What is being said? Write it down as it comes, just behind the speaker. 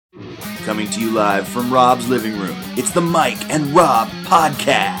coming to you live from Rob's living room. It's the Mike and Rob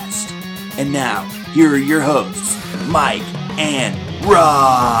podcast. And now, here are your hosts, Mike and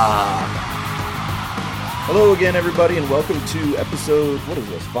Rob. Hello again, everybody, and welcome to episode, what is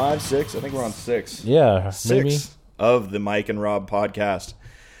this, 5, 6? I think we're on 6. Yeah, 6 maybe. of the Mike and Rob podcast.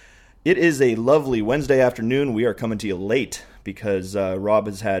 It is a lovely Wednesday afternoon. We are coming to you late because Rob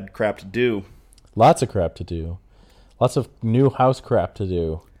has had crap to do. Lots of crap to do. Lots of new house crap to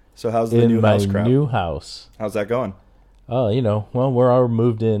do. So how's the new house crap? New house. How's that going? We're all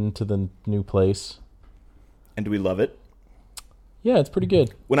moved into the new place. And do we love it? Yeah, it's pretty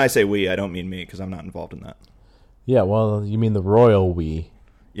good. When I say we, I don't mean me because I'm not involved in that. Yeah, well, you mean the royal we.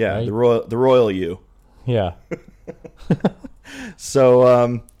 Yeah, right? the royal you. Yeah.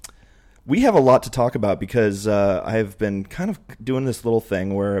 So we have a lot to talk about because I have been kind of doing this little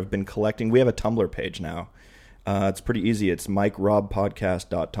thing where I've been collecting. We have a Tumblr page now. It's pretty easy. It's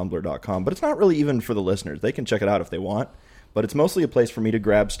mikerobpodcast.tumblr.com, but it's not really even for the listeners. They can check it out if they want, but it's mostly a place for me to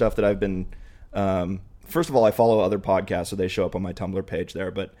grab stuff that I've been... first of all, I follow other podcasts, so they show up on my Tumblr page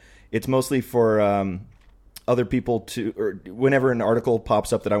there, but it's mostly for other people to... or whenever an article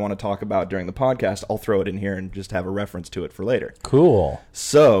pops up that I want to talk about during the podcast, I'll throw it in here and just have a reference to it for later. Cool.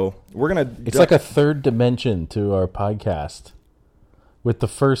 So, we're going to... It's like a third dimension to our podcast, with the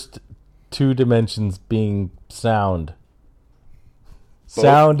first 2 dimensions being sound.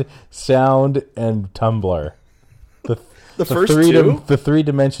 Both? Sound, and Tumblr. The first two? The 3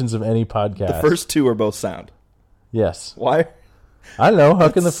 dimensions of any podcast. The first 2 are both sound. Yes. Why? I don't know. How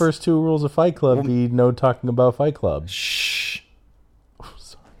can the first 2 rules of Fight Club be no talking about Fight Club? Shh. Oh,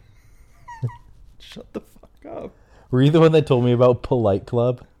 sorry. Shut the fuck up. Were you the one that told me about Polite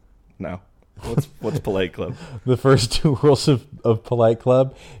Club? No. What's Polite Club? The first 2 rules of Polite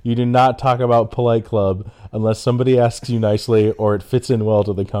Club. You do not talk about Polite Club unless somebody asks you nicely or it fits in well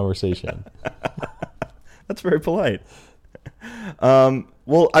to the conversation. That's very polite.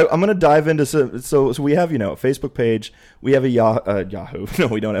 Well, I'm going to dive into so we have, a Facebook page. We have a Yahoo. No,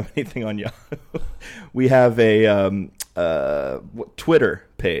 we don't have anything on Yahoo. We have a Twitter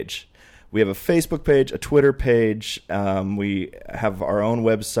page. We have a Facebook page, a Twitter page. We have our own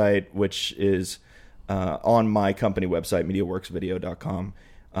website, which is on my company website, MediaWorksVideo.com.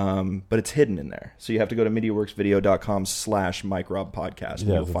 But it's hidden in there. So you have to go to MediaWorksVideo.com/MikeRobPodcast.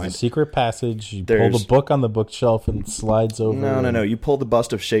 Yeah, you'll find a secret passage. You pull the book on the bookshelf and it slides over. No. You pull the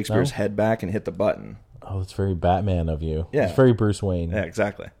bust of Shakespeare's head back and hit the button. Oh, that's very Batman of you. Yeah. It's very Bruce Wayne. Yeah,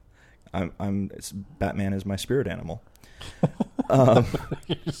 exactly. Batman is my spirit animal. Your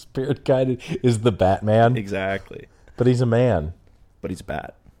spirit guide is the Batman. Exactly. But he's a man. But he's a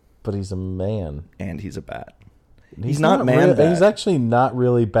bat. But he's a man. And he's a bat. He's not man bat. He's actually not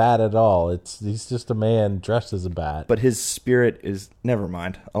really bad at all. He's just a man dressed as a bat. But his spirit is... Never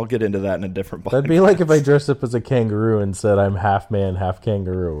mind. I'll get into that in a different podcast. That'd be like if I dressed up as a kangaroo and said I'm half man, half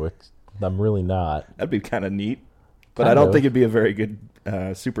kangaroo, which I'm really not. That'd be kind of neat. But I don't think it'd be a very good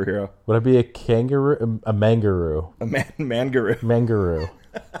superhero. Would I be a kangaroo? A MANgaroo. A MANgaroo. MANgaroo.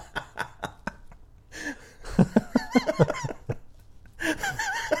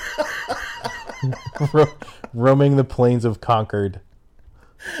 Roaming the plains of Concord.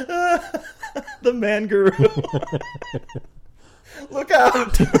 The MANgaroo. Look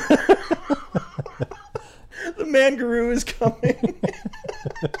out! The MANgaroo is coming.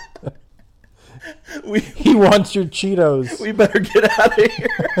 He wants your Cheetos. We better get out of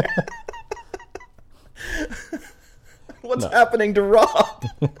here. What's happening to Rob?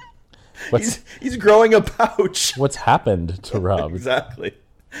 He's growing a pouch. What's happened to Rob? Exactly.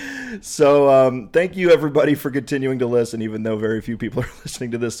 So thank you, everybody, for continuing to listen, even though very few people are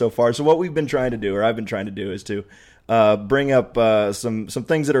listening to this so far. So what we've been trying to do, or I've been trying to do, is to bring up some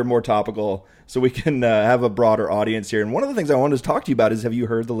things that are more topical so we can have a broader audience here. And one of the things I wanted to talk to you about is, have you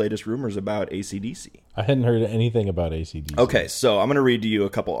heard the latest rumors about AC/DC? I hadn't heard anything about AC/DC. Okay, so I'm going to read to you a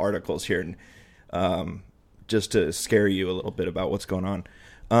couple articles here, and just to scare you a little bit about what's going on.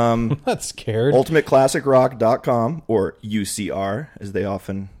 I'm not scared. UltimateClassicRock.com, or UCR, as they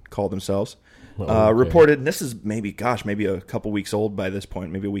often call themselves, reported, and this is maybe a couple weeks old by this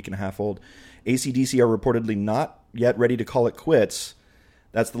point, maybe a week and a half old, AC/DC are reportedly not yet ready to call it quits.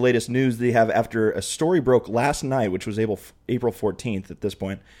 That's the latest news they have after a story broke last night, which was April 14th at this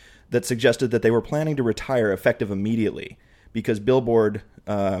point, that suggested that they were planning to retire effective immediately because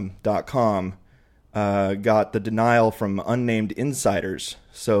Billboard.com got the denial from unnamed insiders.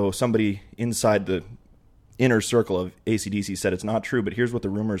 So somebody inside the inner circle of AC/DC said it's not true, but here's what the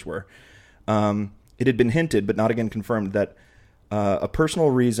rumors were. It had been hinted, but not again confirmed, that a personal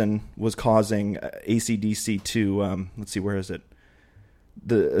reason was causing AC/DC to, let's see, where is it?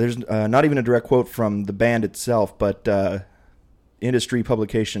 there's not even a direct quote from the band itself, but industry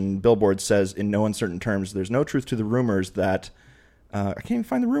publication Billboard says in no uncertain terms, there's no truth to the rumors that I can't even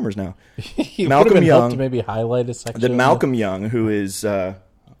find the rumors now. Malcolm Young to maybe highlight a section. That Malcolm Young, who is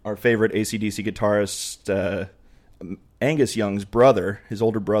our favorite AC/DC guitarist, Angus Young's brother, his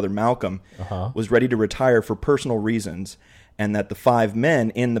older brother Malcolm, was ready to retire for personal reasons, and that the 5 men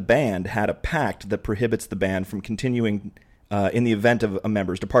in the band had a pact that prohibits the band from continuing in the event of a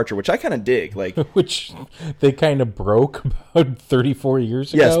member's departure, which I kind of dig. Like, which they kind of broke about 34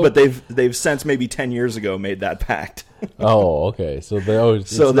 years ago. Yes, but they've since maybe 10 years ago made that pact. Oh, okay. So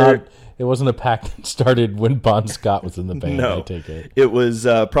it wasn't a pact that started when Bon Scott was in the band. No, I take it. It was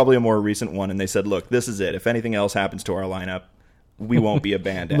probably a more recent one, and they said, "Look, this is it. If anything else happens to our lineup, we won't be a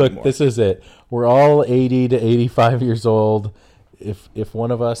band anymore." Look, this is it. We're all 80 to 85 years old. If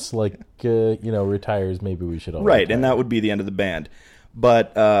one of us retires, maybe we should all retire. And that would be the end of the band.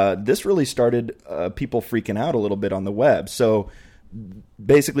 But this really started people freaking out a little bit on the web. So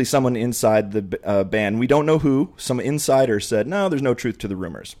basically, someone inside the band, we don't know who, some insider said, "No, there's no truth to the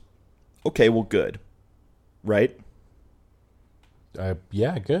rumors." Okay, well, good, right?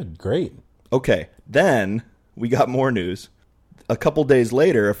 Yeah, good, great. Okay, then we got more news. A couple days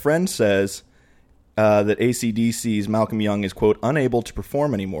later, a friend says that AC/DC's Malcolm Young is, quote, unable to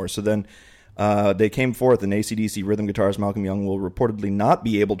perform anymore. So then they came forth, and AC/DC rhythm guitarist Malcolm Young will reportedly not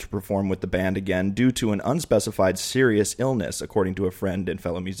be able to perform with the band again due to an unspecified serious illness, according to a friend and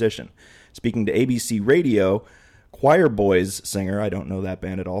fellow musician. Speaking to ABC Radio, Choir Boys singer, I don't know that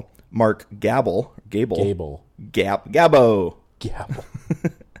band at all, Mark Gabbo,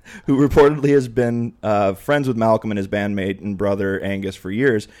 who reportedly has been friends with Malcolm and his bandmate and brother Angus for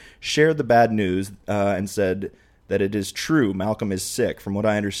years, shared the bad news and said that it is true. Malcolm is sick, from what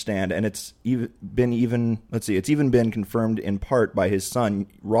I understand, and it's even been confirmed in part by his son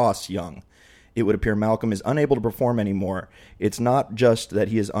Ross Young. It would appear Malcolm is unable to perform anymore. It's not just that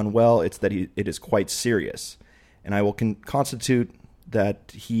he is unwell; it's that it is quite serious, and I will constitute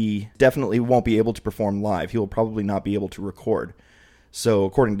that he definitely won't be able to perform live. He will probably not be able to record. So,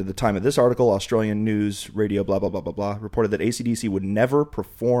 according to the time of this article, Australian News Radio, blah, blah, blah, blah, blah, reported that AC/DC would never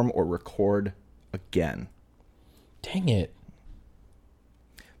perform or record again. Dang it.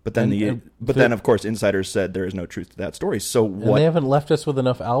 But then, of course, insiders said there is no truth to that story. So what? And they haven't left us with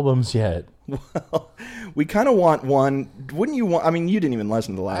enough albums yet. Well, we kind of want one. Wouldn't you want? I mean, you didn't even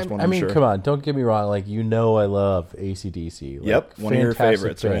listen to the last one. I'm sure. Come on, don't get me wrong. Like, I love AC/DC. Like, yep, one of your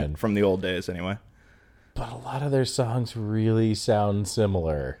favorites, band. Right? From the old days, anyway. But a lot of their songs really sound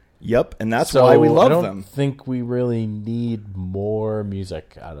similar. Yep, and that's why we love them. I don't think we really need more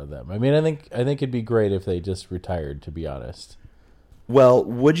music out of them. I mean, I think it'd be great if they just retired, to be honest. Well,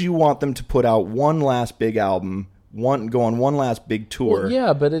 would you want them to put out one last big album, go on one last big tour? Well,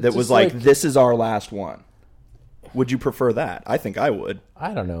 yeah, but that was like, this is our last one. Would you prefer that? I think I would.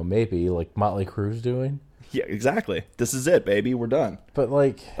 I don't know, maybe like Motley Crue's doing. Yeah, exactly. This is it, baby. We're done. But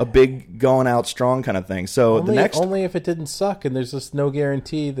like a big going out strong kind of thing. So only if it didn't suck, and there's just no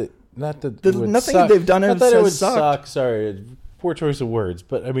guarantee that nothing they've done it would sucked. Suck. Sorry, poor choice of words.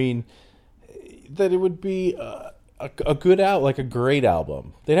 But I mean that it would be a good like a great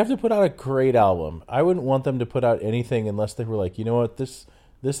album. They'd have to put out a great album. I wouldn't want them to put out anything unless they were like, you know what, this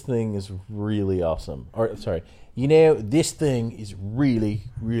thing is really awesome. Or sorry, this thing is really,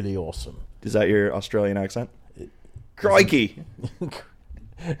 really awesome. Is that your Australian accent? Crikey.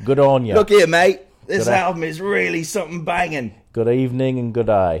 Good on you. Look here, mate. This album is really something banging. Good evening and good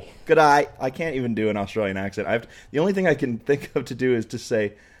eye. Good eye. I can't even do an Australian accent. The only thing I can think of to do is to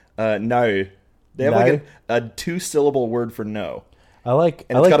say no. They have like a 2-syllable word for no. It's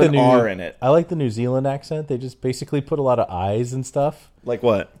got an R in it. I like the New Zealand accent. They just basically put a lot of I's and stuff. Like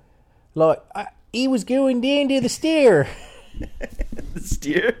what? Like, he was going down to the stair. The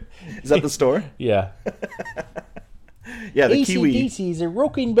steer? Is that the store? Yeah. Yeah, the Kiwi. AC/DC's a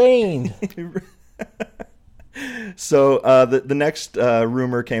rocking band. So the next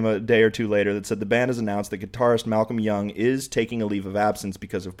rumor came a day or two later that said the band has announced that guitarist Malcolm Young is taking a leave of absence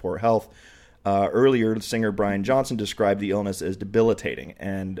because of poor health. Earlier, singer Brian Johnson described the illness as debilitating,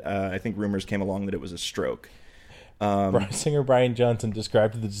 and I think rumors came along that it was a stroke. Singer Brian Johnson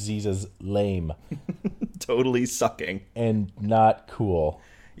described the disease as lame. Totally sucking. And not cool.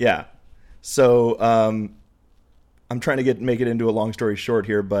 Yeah. So I'm trying to make it into a long story short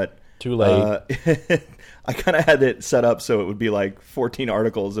here, but... Too late. I kind of had it set up so it would be like 14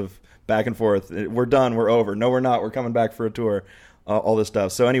 articles of back and forth. We're done. We're over. No, we're not. We're coming back for a tour. All this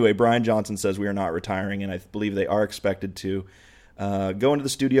stuff. So anyway, Brian Johnson says we are not retiring, and I believe they are expected to go into the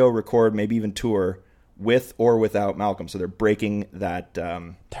studio, record, maybe even tour with or without Malcolm. So they're breaking that.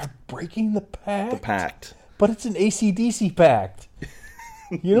 They're breaking the pact. The pact. But it's an AC/DC pact.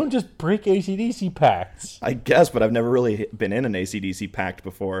 You don't just break AC/DC pacts. I guess, but I've never really been in an AC/DC pact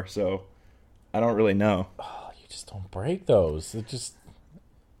before, so I don't really know. Oh, you just don't break those.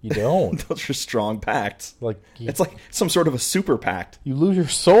 You don't. Those are strong pacts. It's like some sort of a super pact. You lose your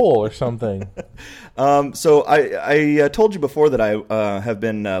soul or something. So I told you before that I have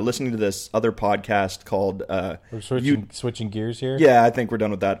been listening to this other podcast called... We're switching gears here? Yeah, I think we're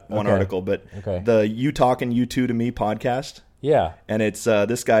done with that one article, but Okay. the You Talking You Two to Me podcast. Yeah. And it's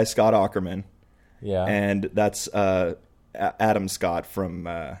this guy, Scott Aukerman. Yeah. And that's Adam Scott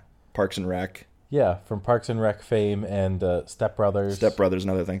from Parks and Rec. Yeah, from Parks and Rec fame and Step Brothers. Step Brothers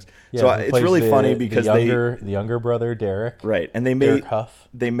and other things. Yeah, so it's really funny because the younger brother, Derek. Right. And Derek Huff.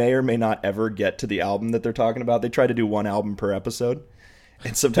 They may or may not ever get to the album that they're talking about. They try to do one album per episode.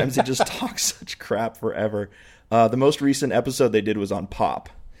 And sometimes they just talk such crap forever. The most recent episode they did was on Pop.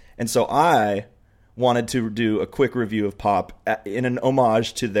 And so I wanted to do a quick review of Pop in an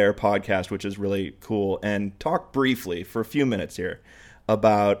homage to their podcast, which is really cool, and talk briefly for a few minutes here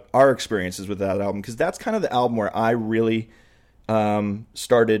about our experiences with that album, because that's kind of the album where I really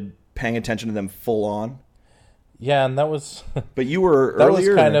started paying attention to them full on. Yeah, and that was... But you were that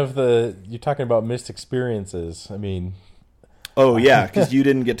earlier. Was kind of you're talking about missed experiences. I mean... Oh, yeah, because you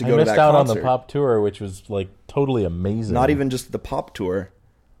didn't get to go to that concert. I missed out on the Pop tour, which was like totally amazing. Not even just the Pop tour,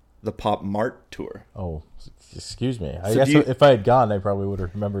 the Pop Mart tour. Oh, excuse me. I So guess if I had gone, I probably would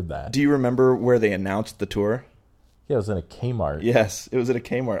have remembered that. Do you remember where they announced the tour? Yeah, it was in a Kmart. Yes, it was at a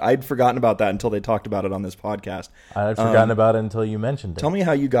Kmart. I'd forgotten about that until they talked about it on this podcast. I'd forgotten about it until you mentioned it. Tell me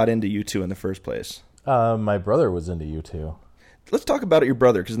how you got into U2 in the first place. My brother was into U2. Let's talk about your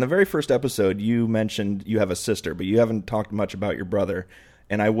brother, because in the very first episode, you mentioned you have a sister, but you haven't talked much about your brother.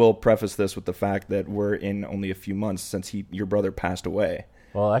 And I will preface this with the fact that we're in only a few months since your brother passed away.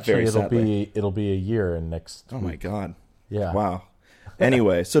 Well, actually, it'll be a year in next Oh, my God. Yeah. Wow.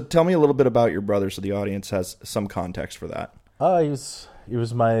 Anyway, so tell me a little bit about your brother so the audience has some context for that. He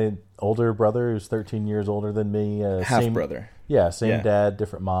was my older brother. He was 13 years older than me. Half-brother. Yeah, same dad,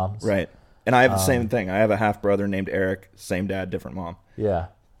 different moms. Right. And I have the same thing. I have a half-brother named Eric, same dad, different mom. Yeah.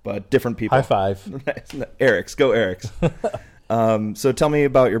 But different people. High five. Eric's. Go Eric's. So tell me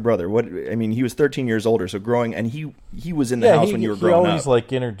about your brother. He was 13 years older, so growing, and he was in the house when you were growing up. He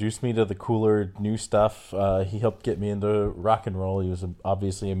always introduced me to the cooler new stuff. He helped get me into rock and roll. He was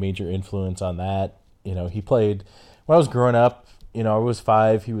obviously a major influence on that. He played when I was growing up. I was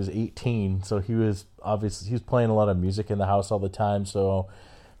 5, he was 18, so he was playing a lot of music in the house all the time. So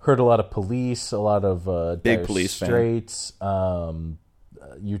heard a lot of Police, a lot of Big Police Straits.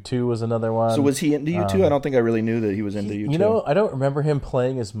 U2 was another one. So was he into U2? I don't think I really knew that he was into U2. I don't remember him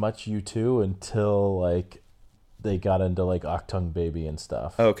playing as much U2 until they got into Octung Baby and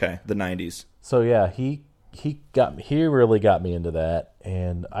stuff. Okay, the 90s. So yeah, he really got me into that.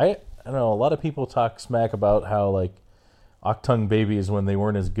 And I don't know, a lot of people talk smack about how Octung Baby is when they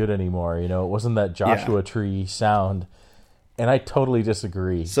weren't as good anymore. It wasn't that Joshua Tree sound. And I totally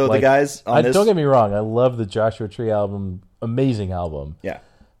disagree. So the guys on this... Don't get me wrong, I love the Joshua Tree album. Amazing album. Yeah.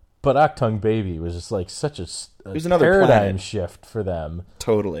 But Octung Baby was just such a it was another paradigm planet. Shift for them.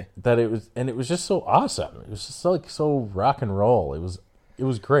 Totally. That it was just so awesome. It was just so rock and roll. It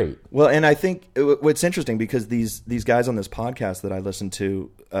was great. Well, and I think what's interesting, because these guys on this podcast that I listen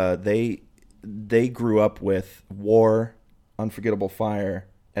to, they grew up with War, Unforgettable Fire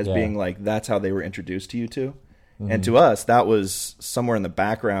as being that's how they were introduced to U2. Mm-hmm. And to us, that was somewhere in the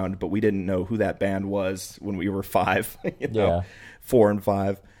background, but we didn't know who that band was when we were 5, 4 and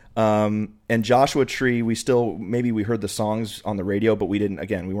 5. And Joshua Tree, we heard the songs on the radio, but we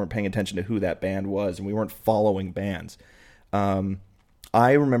weren't paying attention to who that band was, and we weren't following bands.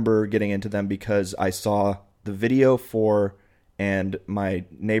 I remember getting into them because I saw the video for, and my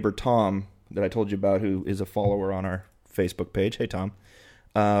neighbor Tom, that I told you about, who is a follower on our Facebook page. Hey, Tom.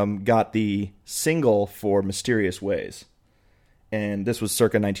 Got the single for Mysterious Ways. And this was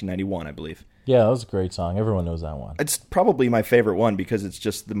circa 1991, I believe. Yeah, that was a great song. Everyone knows that one. It's probably my favorite one because it's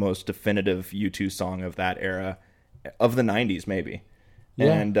just the most definitive U2 song of that era, of the 90s maybe.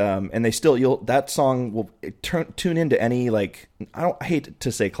 Yeah. And they still, that song will tune into any, I hate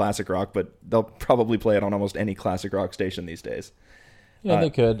to say classic rock, but they'll probably play it on almost any classic rock station these days. Yeah, they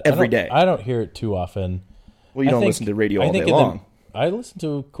could. Every day. I don't hear it too often. Well, you don't listen to radio all day long. I listen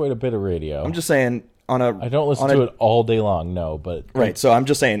to quite a bit of radio. I'm just saying I don't listen to it all day long, no, but right. So I'm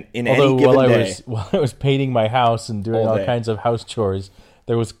just saying any given day. While I was painting my house and doing all kinds of house chores,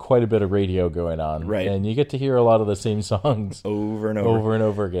 there was quite a bit of radio going on. Right. And you get to hear a lot of the same songs over and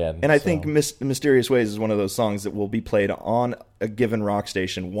over again. And I think Mysterious Ways is one of those songs that will be played on a given rock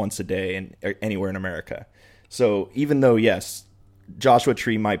station once a day and anywhere in America. So even though, yes, Joshua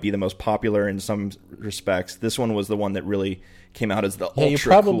Tree might be the most popular in some respects, this one was the one that really came out as the ultra you're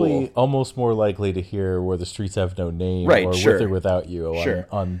probably cool. almost more likely to hear Where the Streets Have No Name Right, or sure. With or Without You Sure.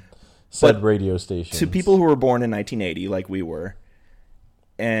 on said But radio stations. To people who were born in 1980, like we were,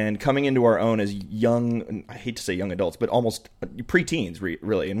 and coming into our own as young, I hate to say young adults, but almost preteens,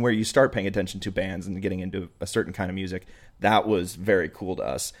 really, and where you start paying attention to bands and getting into a certain kind of music, that was very cool to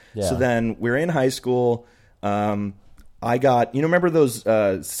us. Yeah. So then we're in high school. I got, remember those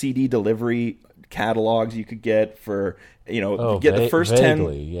CD delivery catalogs you could get for, you get the first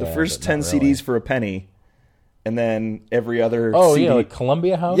vaguely, 10 CDs CDs for a penny, and then every other Oh, CD. yeah, like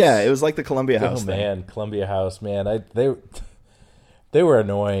Columbia House? Yeah, it was like the Columbia House Oh, thing. man, Columbia House, man. They were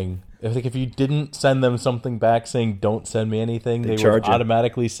annoying. If you didn't send them something back saying, don't send me anything, they would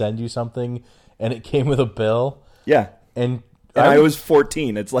automatically send you something, and it came with a bill. Yeah. And I was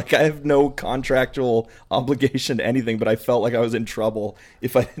 14. It's like I have no contractual obligation to anything, but I felt like I was in trouble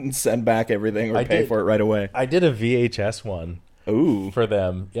if I didn't send back everything or pay for it right away. I did a VHS one. Ooh. For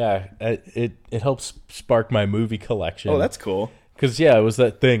them. Yeah. It helps spark my movie collection. Oh, that's cool. Because, it was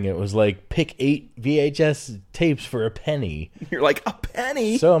that thing. It was like, pick 8 VHS tapes for a penny. You're like, a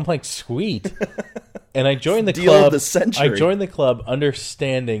penny? So I'm like, sweet. And I joined the Deal club. of the century. I joined the club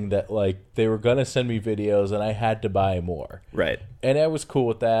understanding that they were going to send me videos and I had to buy more. Right. And I was cool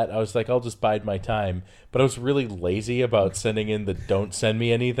with that. I was like, I'll just bide my time. But I was really lazy about sending in the don't send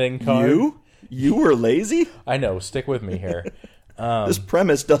me anything card. You were lazy? I know. Stick with me here. This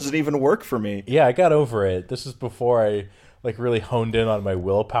premise doesn't even work for me. Yeah, I got over it. This is before I really honed in on my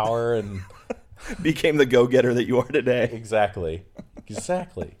willpower and became the go-getter that you are today. Exactly.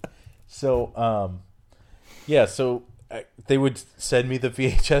 So, so they would send me the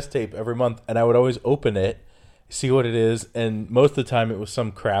VHS tape every month, and I would always open it, see what it is, and most of the time it was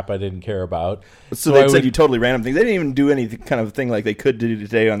some crap I didn't care about. So they said you totally random things. They didn't even do any kind of thing like they could do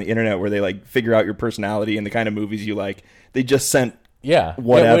today on the internet where they figure out your personality and the kind of movies you like. They just sent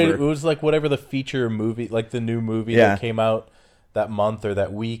whatever. It was like whatever the feature movie, like the new movie that came out that month or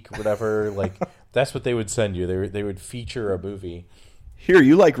that week, whatever. That's what they would send you. They would feature a movie. Here,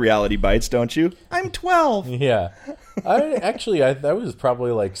 you like Reality Bites, don't you? I'm 12. Yeah. I was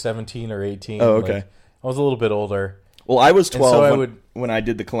probably 17 or 18. Oh, okay. I was a little bit older. Well, I was 12 so when I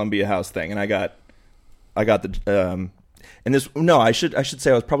did the Columbia House thing, and I got the and this I should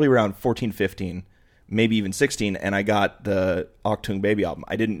say I was probably around 14, 15, maybe even 16, and I got the Achtung Baby album.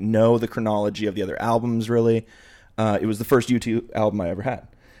 I didn't know the chronology of the other albums really. It was the first U2 album I ever had,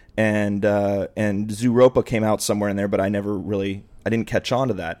 and Zooropa came out somewhere in there, but I didn't catch on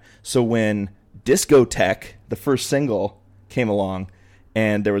to that. So when Discotheque, the first single, came along,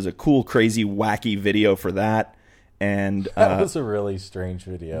 and there was a cool, crazy, wacky video for that. And that was a really strange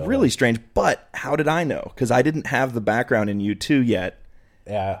video. Really strange, but how did I know? Because I didn't have the background in U2 yet.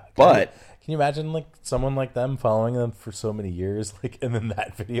 Yeah. But can you imagine someone like them following them for so many years, and then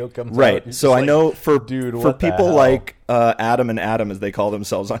that video comes out? Right. So I know for people like Adam and Adam, as they call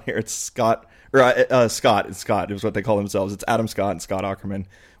themselves on here, it's Scott. Or Scott. It's Scott is what they call themselves. It's Adam Scott and Scott Aukerman.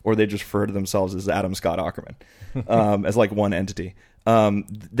 Or they just refer to themselves as Adam Scott Aukerman as one entity.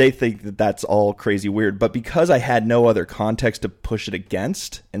 They think that that's all crazy weird, but because I had no other context to push it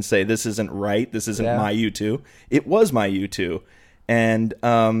against and say this isn't right, this isn't my U2, it was my U2,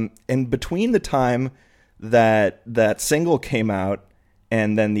 and between the time that single came out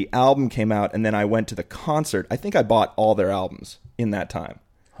and then the album came out and then I went to the concert, I think I bought all their albums in that time.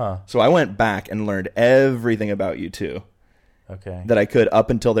 So I went back and learned everything about U2 that I could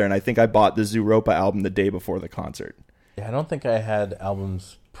up until there, and I think I bought the Zooropa album the day before the concert. Yeah, I don't think I had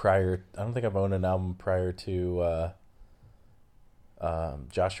albums prior. I don't think I've owned an album prior to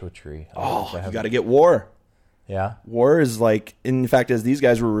Joshua Tree. You got to get War. Yeah. War is in fact, as these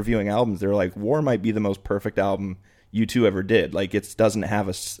guys were reviewing albums, they're like, War might be the most perfect album U2 ever did. It doesn't have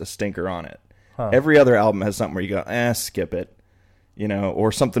a stinker on it. Every other album has something where you go, skip it,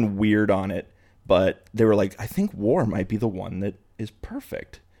 or something weird on it. But they were like, I think War might be the one that is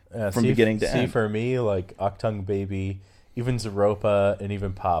perfect. From beginning to end. For me, Achtung Baby, even Zooropa, and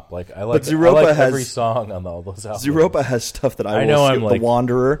even Pop. I like every song on all those albums. Zooropa has stuff that I will skip. The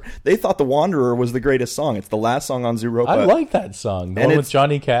Wanderer. They thought The Wanderer was the greatest song. It's the last song on Zooropa. I like that song. The one with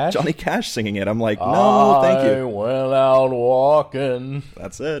Johnny Cash? Johnny Cash singing it. I'm like, no, thank you. I went out walking.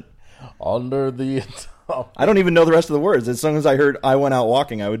 That's it. Under the... I don't even know the rest of the words. As soon as I heard I Went Out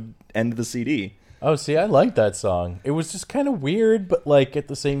Walking, I would end the CD. Oh, see, I liked that song. It was just kind of weird, but like at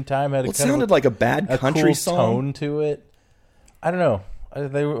the same time had It sounded like a bad country cool song. tone to it. I don't know. I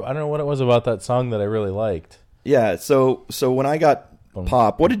don't know what it was about that song that I really liked. Yeah. So when I got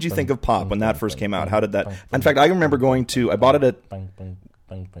Pop, what did you think of Pop when that first came out? How did that? In fact, I remember I bought it at.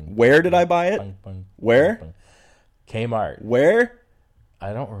 Where did I buy it? Where? Kmart. Where?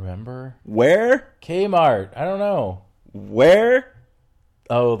 I don't remember. Where? Kmart. I don't know. Where?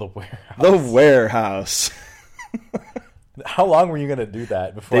 Oh, the warehouse. The warehouse. How long were you going to do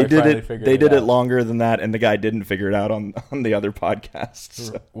that before They I did finally it. figured They it did out? it longer than that, and the guy didn't figure it out on the other podcasts.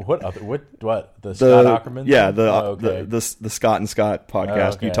 So. What the Scott Aukerman? Yeah, thing? the Scott and Scott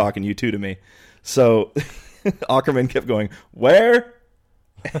podcast. okay. You talking you two to me. So Aukerman kept going, where?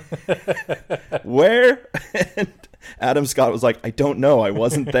 Where? And Adam Scott was like, I don't know. I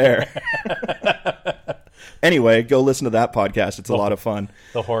wasn't there. Anyway, go listen to that podcast. It's a lot of fun.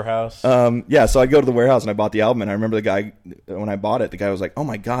 The whorehouse. Yeah, so I go to the warehouse and I bought the album, and I remember the guy, when I bought it, the guy was like, oh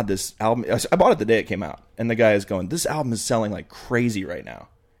my God, this album, I bought it the day it came out, and the guy is going, this album is selling like crazy right now.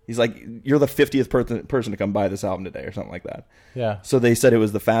 He's like, you're the 50th person to come buy this album today, or something like that. Yeah. So they said it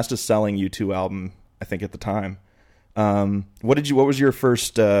was the fastest selling U2 album, I think, at the time. What was your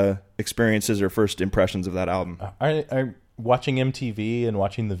first experiences or first impressions of that album? I watching MTV and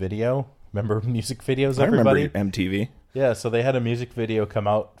watching the video. Remember music videos, I everybody? remember MTV. Yeah, so they had a music video come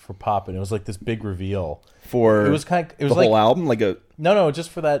out for Pop, and it was like this big reveal. For it was the whole album? Like a No, just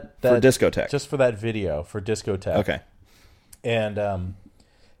for that for Discotheque. Just for that video, for Discotheque. Okay. And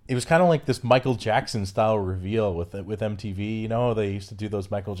it was kind of like this Michael Jackson style reveal with MTV. You know, they used to do those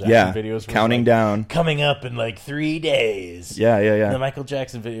Michael Jackson videos. Counting down. Coming up in like 3 days. Yeah. And the Michael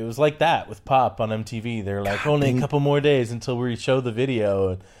Jackson video, it was like that with Pop on MTV. They're like, only a couple more days until we show the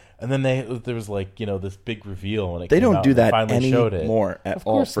video. And then there was like, you know, this big reveal when it they came don't out do that anymore at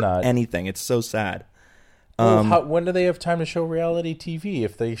all for anything. It's so sad. Well, when do they have time to show reality TV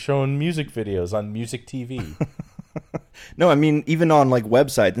if they showing music videos on music TV? No, I mean, even on like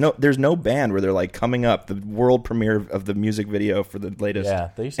websites, there's no band where they're like coming up the world premiere of the music video for the latest. Yeah,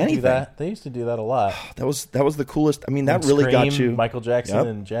 they used to do that. They used to do that a lot. That was the coolest. I mean, that really Scream, got you. Michael Jackson Yep.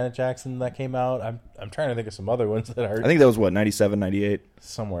 and Janet Jackson that came out. I'm trying to think of some other ones that are. I think that was 97, 98.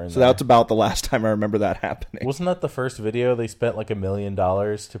 Somewhere in So there. that's about the last time I remember that happening. Wasn't that the first video they spent like $1 million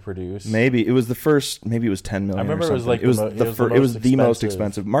to produce? Maybe it was the first. Maybe it was 10 million. I remember or it was something. like it was the most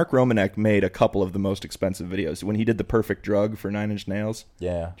expensive. Mark Romanek made a couple of the most expensive videos when he did the Perfect Drug for Nine Inch Nails.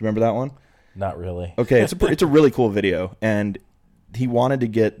 Yeah. Do you remember that one? Not really. Okay, it's a really cool video, and he wanted to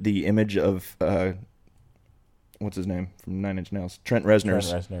get the image of what's his name from Nine Inch Nails, Trent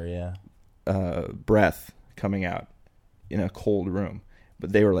Reznor's breath coming out in a cold room.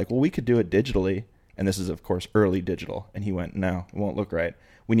 But they were like, well, we could do it digitally. And this is, of course, early digital. And he went, no, it won't look right.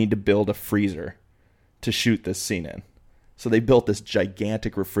 We need to build a freezer to shoot this scene in. So they built this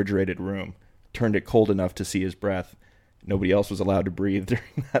gigantic refrigerated room, turned it cold enough to see his breath. Nobody else was allowed to breathe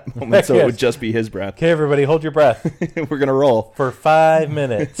during that moment, so Yes. it would just be his breath. Okay, everybody, hold your breath We're going to roll. for 5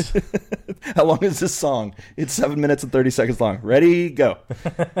 minutes. How long is this song? It's 7 minutes and 30 seconds long. Ready, go.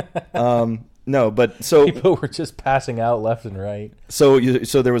 No, but so People were just passing out left and right. so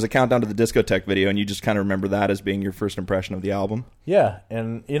there was a countdown to the Discotheque video, and you just kind of remember that as being your first impression of the album. Yeah,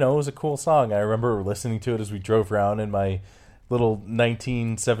 and you know, it was a cool song. I remember listening to it as we drove around in my little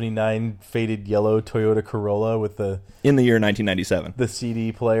 1979 faded yellow Toyota Corolla with In the year 1997. the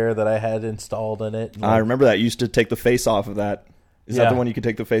CD player that I had installed in it. And I remember that. You used to take the face off of that. Is that Yeah. the one you could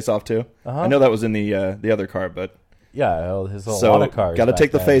take the face off too? Uh-huh. I know that was in the other car, but yeah, there's a so lot of cars. got to back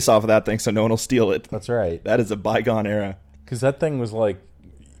take the then. face off of that thing so no one will steal it. That's right. That is a bygone era. Because that thing was like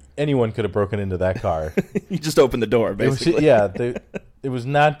anyone could have broken into that car. You just open the door, It was, basically. it was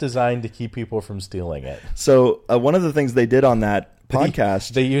not designed to keep people from stealing it. So one of the things they did on that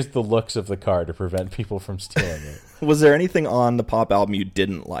podcast, They used the looks of the car to prevent people from stealing it. was there anything on the Pop album you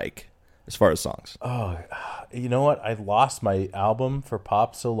didn't like as far as songs? Oh, you know what? I lost my album for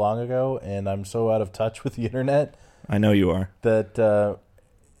Pop so long ago, and I'm so out of touch with the internet I know you are. that,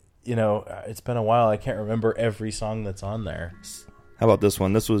 you know, it's been a while. I can't remember every song that's on there. How about this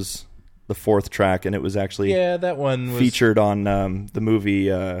one? This was the 4th track, and it was actually Yeah, that one was... featured on the movie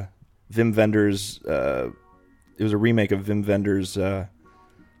Wim Wenders. It was a remake of Wim Wenders.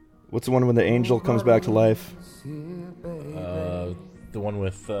 What's the one when the angel comes back to life? The one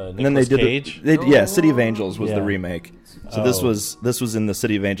with And then they Nicolas did Cage. City of Angels was the Yeah. remake. So Oh. this was in the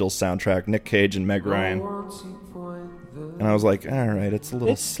City of Angels soundtrack. Nick Cage and Meg Ryan. And I was like, all right, it's a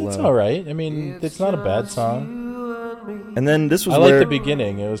little slow. It's all right. I mean, it's not a bad song. And then this was I where like the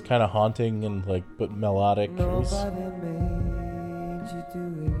beginning. It was kind of haunting and but melodic. It was,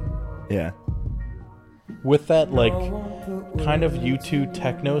 yeah. with that like kind of U2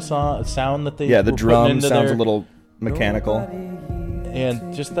 techno sound that they the were drum putting into sounds their, a little mechanical.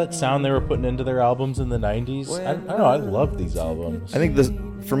 and just that sound they were putting into their albums in the 90s. I don't know, I love these albums. I think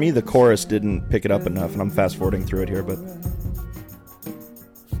for me the chorus didn't pick it up enough, and I'm fast forwarding through it here, but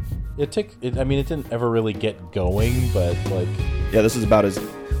it didn't ever really get going, but like yeah, this is about as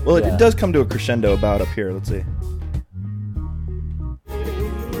well. It does come to a crescendo about up here. Let's see.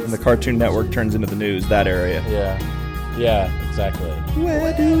 And the Cartoon Network turns into the news, that area. Yeah, exactly.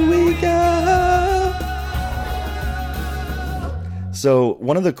 Where do we go? So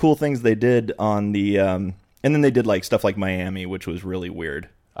one of the cool things they did on the and then they did like stuff like Miami, which was really weird.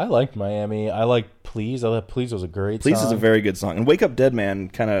 I liked Miami. I liked Please. I thought Please was a great song. Please is a very good song. And Wake Up Dead Man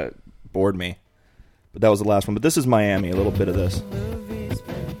kind of bored me. But that was the last one. But this is Miami, a little bit of this.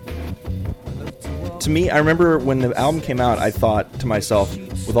 To me, I remember when the album came out, I thought to myself,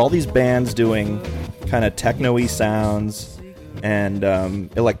 with all these bands doing kind of techno-y sounds and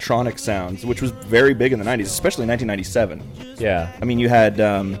electronic sounds, which was very big in the 90s, especially in 1997. Yeah. I mean, you had...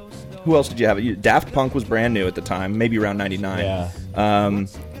 who else did you have? Daft Punk was brand new at the time, maybe around 99. Yeah.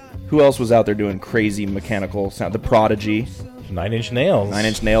 Who else was out there doing crazy mechanical sound? The Prodigy. Nine Inch Nails. Nine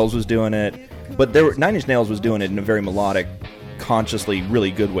Inch Nails was doing it. But Nine Inch Nails was doing it in a very melodic, consciously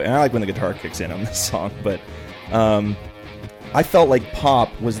really good way. And I like when the guitar kicks in on this song. But I felt like pop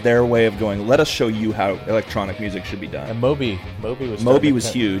was their way of going, let us show you how electronic music should be done. And Moby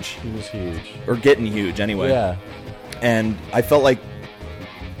was huge. He was huge. Or getting huge, anyway. Yeah. And I felt like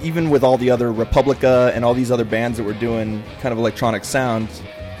even with all the other Republica and all these other bands that were doing kind of electronic sounds,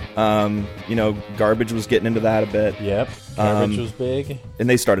 Garbage was getting into that a bit. Yep, Garbage was big. And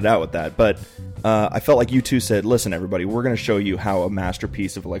they started out with that. But I felt like U2 said, listen, everybody, we're going to show you how a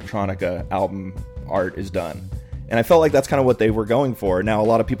masterpiece of electronica album art is done. And I felt like that's kind of what they were going for. Now, a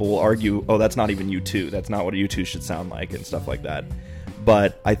lot of people will argue, oh, that's not even U2. That's not what U2 should sound like and stuff like that.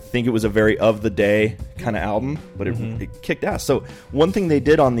 But I think it was a very of-the-day kind of album, but it kicked ass. So one thing they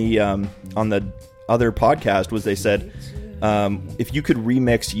did on the other podcast was they said, if you could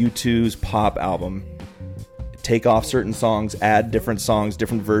remix U2's pop album, take off certain songs, add different songs,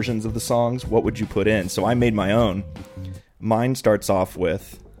 different versions of the songs, what would you put in? So I made my own. Mine starts off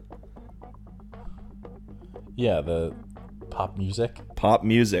with... Yeah, the pop music. Pop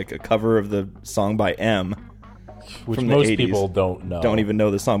music, a cover of the song by M. Which from the most 80s. People don't know. Don't even know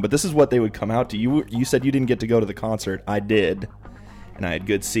the song. But this is what they would come out to. You said you didn't get to go to the concert. I did. And I had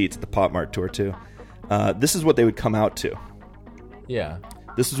good seats at the Pop Mart tour, too. This is what they would come out to. Yeah.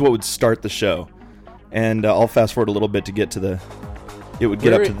 This is what would start the show. And I'll fast forward a little bit to get to the... It would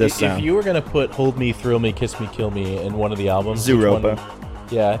get up to this sound. If you were going to put Hold Me, Thrill Me, Kiss Me, Kill Me in one of the albums... Zooropa.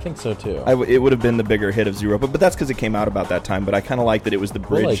 Yeah, I think so, too. It would have been the bigger hit of Zooropa, but that's because it came out about that time. But I kind of like that it was the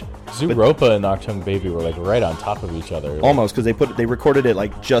bridge. Well, Zooropa and Noctung Baby were like right on top of each other. Almost, because they recorded it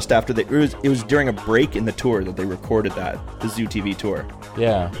like just after it was during a break in the tour that they recorded the Zoo TV tour.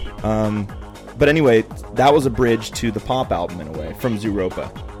 Yeah. But anyway, that was a bridge to the pop album in a way from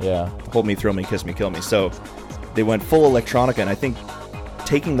Zooropa. Yeah. Hold Me, Thrill Me, Kiss Me, Kill Me. So they went full electronica, and I think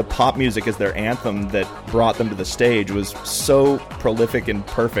taking the pop music as their anthem that brought them to the stage was so prolific and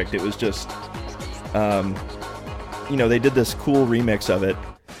perfect. It was just, they did this cool remix of it,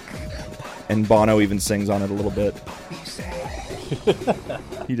 and Bono even sings on it a little bit.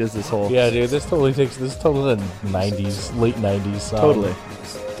 He does this whole... Yeah, dude, this totally the 90s, late 90s song. Totally.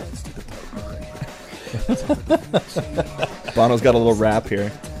 Bono's got a little rap here.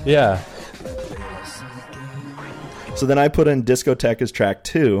 Yeah. So then I put in Discotheque as track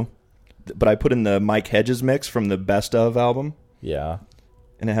 2, but I put in the Mike Hedges mix from the Best Of album. Yeah.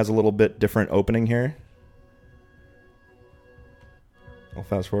 And it has a little bit different opening here. I'll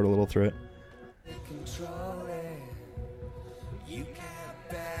fast forward a little through it.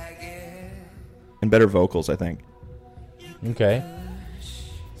 And better vocals, I think. Okay.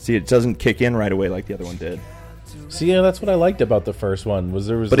 See, it doesn't kick in right away like the other one did. See, yeah, that's what I liked about the first one.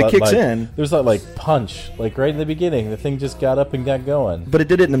 But it kicks in. There was that punch, right in the beginning. The thing just got up and got going. But it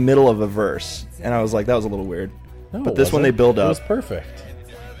did it in the middle of a verse, and I was like, that was a little weird. No, but this one they build up. It was perfect.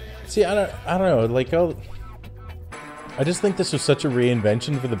 See, I don't know. I just think this was such a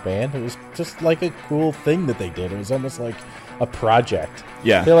reinvention for the band. It was just like a cool thing that they did. It was almost like a project.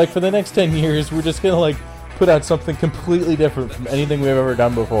 Yeah. They're like, for the next 10 years, we're just gonna put out something completely different from anything we've ever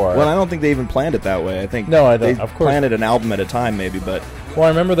done before. Well, I don't think they even planned it that way. I think no, I don't. They of course, planned it an album at a time, maybe. But well, I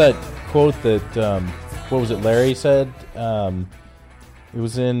remember that quote that what was it? Larry said it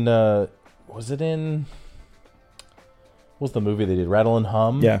was in. Was it in? What was the movie they did? Rattle and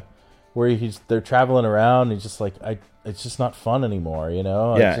Hum. Yeah. Where they're traveling around. And he's just like, it's just not fun anymore, you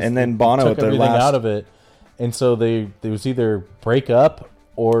know. Yeah, and then Bono took at their everything last out of it. And so they was either break up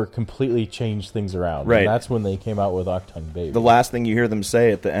or completely change things around. Right. And that's when they came out with Octung Baby. The last thing you hear them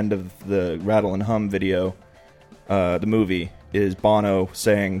say at the end of the Rattle and Hum video, the movie, is Bono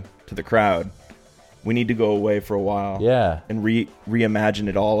saying to the crowd, "We need to go away for a while, and reimagine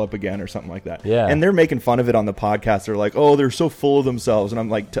it all up again," or something like that. Yeah. And they're making fun of it on the podcast. They're like, "Oh, they're so full of themselves," and I'm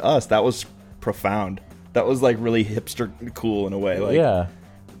like, to us, that was profound. That was like really hipster cool in a way. Like, yeah.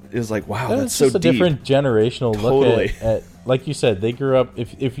 It was like, wow, It's that's so just a deep. different generational Totally. look at, like you said, they grew up.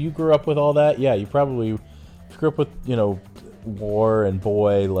 If you grew up with all that, yeah, you probably grew up with War and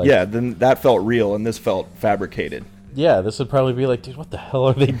Boy. Like, yeah, then that felt real, and this felt fabricated. yeah, this would probably be like, dude, what the hell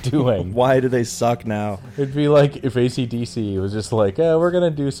are they doing? Why do they suck now? It'd be like if AC/DC was just like, we're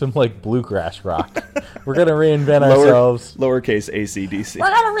gonna do some like bluegrass rock. We're gonna reinvent ourselves. Lowercase AC/DC. We're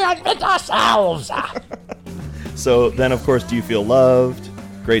gonna reinvent ourselves. So then, of course, Do You Feel Loved?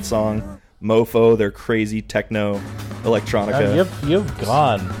 Great song. Mofo, their crazy techno electronica. You've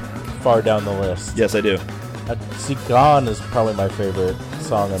gone far down the list. Yes, I do. See, Gone is probably my favorite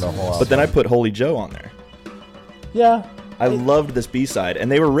song in the whole album. But then I put Holy Joe on there. Yeah. I loved this B-side,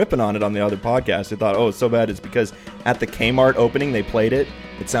 and they were ripping on it on the other podcast. They thought, oh, it's so bad. It's because at the Kmart opening, they played it.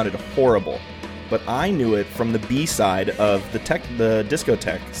 It sounded horrible. But I knew it from the B-side of the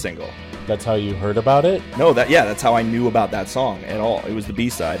Discotheque single. That's how you heard about it? No, that's how I knew about that song at all. It was the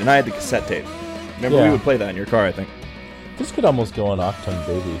B-side, and I had the cassette tape. Remember, we would play that in your car, I think. This could almost go on Octung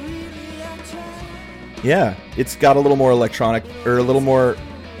Baby. Yeah, it's got a little more electronic, or a little more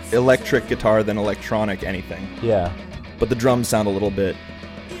electric guitar than electronic anything. Yeah. But the drums sound a little bit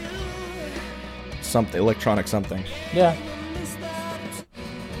something, electronic something. Yeah.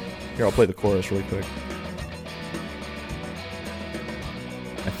 Here, I'll play the chorus really quick.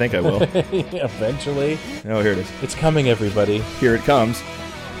 I think I will. Eventually. Oh, here it is. It's coming, everybody. Here it comes.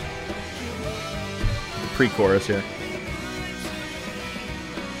 The pre-chorus here.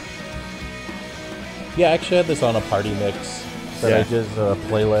 Yeah, I actually had this on a party mix that I did a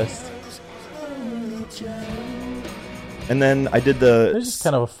playlist. And then I did the... It's just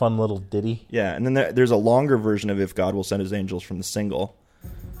kind of a fun little ditty. Yeah, and then there's a longer version of If God Will Send His Angels from the single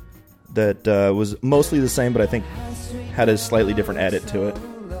that was mostly the same, but I think had a slightly different edit to it.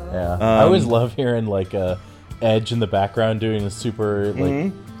 Yeah. I always love hearing like Edge in the background doing the super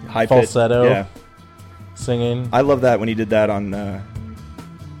like high falsetto singing. I love that when he did that on...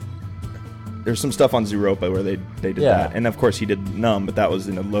 there's some stuff on Zooropa where they did that. And of course he did Numb, but that was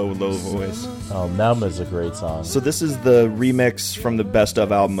in a low voice. Oh, Numb is a great song. So this is the remix from the Best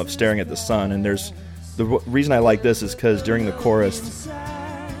Of album of Staring at the Sun, and there's... The reason I like this is because during the chorus,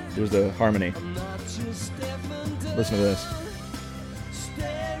 there's a harmony. Listen to this.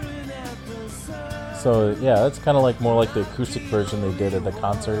 So, yeah, that's kind of like more like the acoustic version they did at the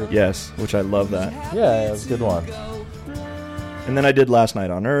concert. Yes, which I love that. Yeah, it was a good one. And then I did Last Night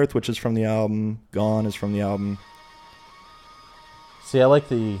on Earth, which is from the album. Gone is from the album. See, I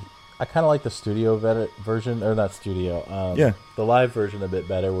kind of like the studio version, or not studio. The live version a bit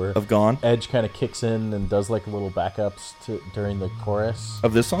better, where Of Gone? Edge kind of kicks in and does like little backups during the chorus.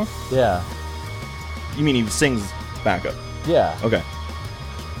 Of this song? Yeah. You mean he sings backup? Yeah. Okay.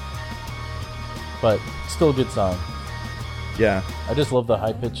 But still a good song. Yeah. I just love the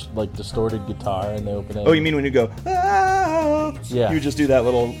high-pitched, like, distorted guitar in the opening. Oh, you mean when you go, ah! Yeah. You just do that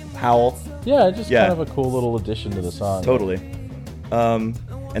little howl? Yeah, just kind of a cool little addition to the song. Totally. And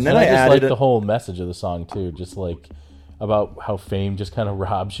then I just added... like the whole message of the song, too. Just, like, about how fame just kind of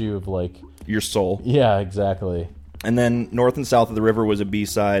robs you of, like... your soul. Yeah, exactly. And then North and South of the River was a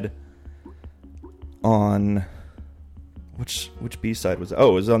B-side on... Which B-side was it?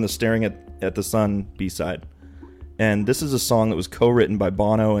 Oh, it was on the Staring at the Sun B-side. And this is a song that was co-written by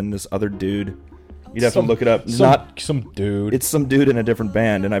Bono and this other dude. You'd have to look it up. Some dude. It's some dude in a different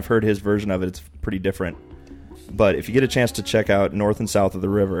band, and I've heard his version of it. It's pretty different. But if you get a chance to check out North and South of the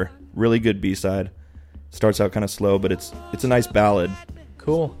River, really good B-side. Starts out kind of slow, but it's a nice ballad.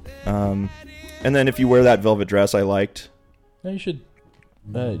 Cool. And then If You Wear That Velvet Dress, I liked. No, you should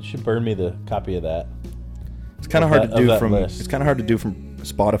burn me the copy of that. It's kind of hard to do from list. It's kind of hard to do from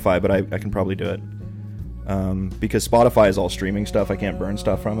Spotify, but I can probably do it. Because Spotify is all streaming stuff. I can't burn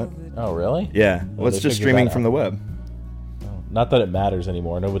stuff from it. Oh, really? Yeah. Well, it's just streaming from the web. Oh, not that it matters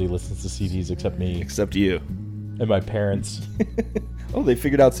anymore. Nobody listens to CDs except me. Except you. And my parents. Oh, they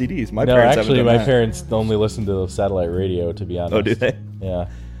figured out CDs. My parents only listen to satellite radio, to be honest. Oh, do they? Yeah.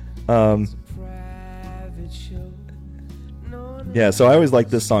 Yeah, so I always liked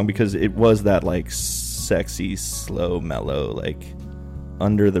this song because it was that, like, sexy, slow, mellow, like,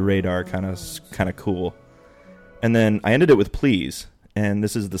 under the radar kind of cool. And then I ended it with Please, and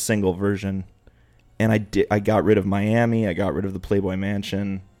this is the single version. and I got rid of Miami. I got rid of the Playboy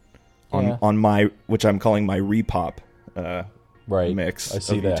Mansion on my, which I'm calling my repop mix. I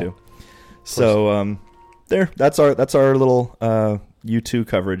see of that. U2. So that's our little U2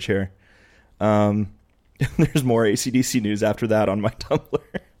 coverage here. There's more AC/DC news after that on my Tumblr.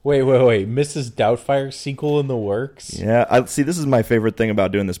 Wait. Mrs. Doubtfire sequel in the works? Yeah, I see. This is my favorite thing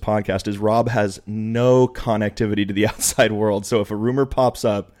about doing this podcast is Rob has no connectivity to the outside world. So if a rumor pops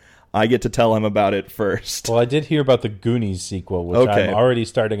up, I get to tell him about it first. Well, I did hear about the Goonies sequel, which I'm already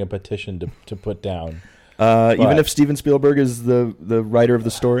starting a petition to put down. Even if Steven Spielberg is the writer of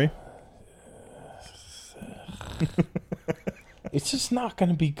the story? It's just not going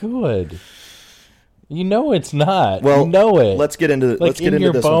to be good. You know it's not. Well, you know it. Let's get into Let's get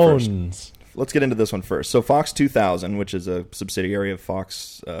into this bones. one first. Let's get into this one first. So Fox 2000, which is a subsidiary of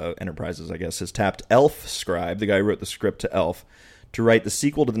Fox Enterprises, I guess, has tapped Elf Scribe, the guy who wrote the script to Elf, to write the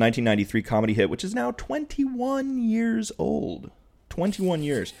sequel to the 1993 comedy hit, which is now 21 years old. 21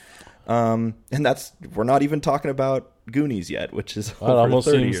 years. And we're not even talking about Goonies yet, which is well, it almost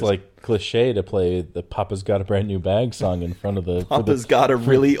seems years. like cliche to play the Papa's Got a Brand New Bag song in front of the Papa's got a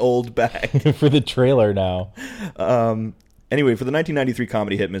really old bag for the trailer now. Anyway, for the 1993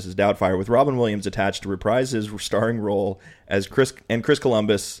 comedy hit Mrs. Doubtfire, with Robin Williams attached to reprise his starring role as Chris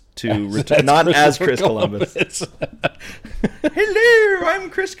Columbus to return, not as Chris Columbus. Hello, I'm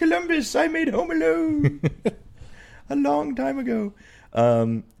Chris Columbus. I made Home Alone a long time ago.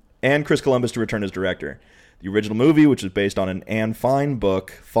 And Chris Columbus to return as director. The original movie, which is based on an Anne Fine book,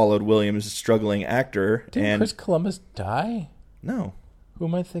 followed Williams' struggling actor. Did Chris Columbus die? No. Who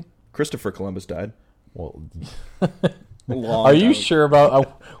am I thinking? Christopher Columbus died. Well, Are you sure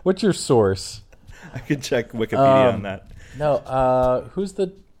about what's your source? I could check Wikipedia on that. No, who's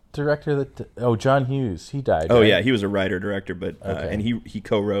the director that? John Hughes. He died. Oh right? yeah, he was a writer director, but Okay. and he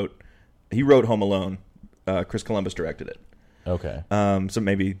co-wrote. He wrote Home Alone. Chris Columbus directed it. Okay. So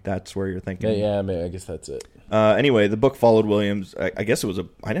maybe that's where you're thinking. Yeah, maybe, I guess that's it. Anyway, the book followed Williams. I guess it was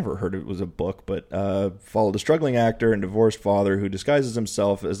I never heard it was a book, but followed a struggling actor and divorced father who disguises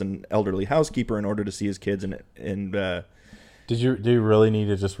himself as an elderly housekeeper in order to see his kids. Do you really need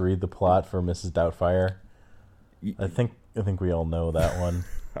to just read the plot for Mrs. Doubtfire? I think we all know that one.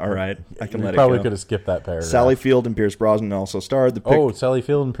 All right, I can let it go. Probably could have skipped that paragraph. Sally Field and Pierce Brosnan also starred. Sally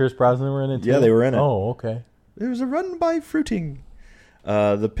Field and Pierce Brosnan were in it too? Yeah, they were in it. Oh, okay. There was a run by fruiting.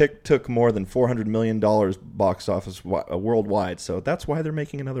 The pick took more than $400 million box office worldwide, so that's why they're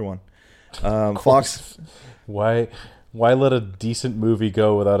making another one. Fox. Why let a decent movie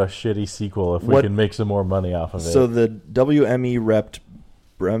go without a shitty sequel if we can make some more money off of it? So the WME repped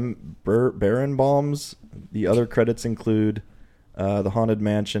Barenbaums. The other credits include The Haunted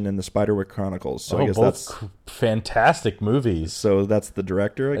Mansion and The Spiderwick Chronicles. So I guess that's fantastic movies. So that's the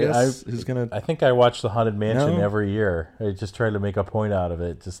director, I guess, who's gonna. I think I watch The Haunted Mansion every year. I just try to make a point out of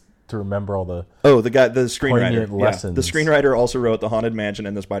it, just to remember all the the screenwriter. Lessons. The screenwriter also wrote The Haunted Mansion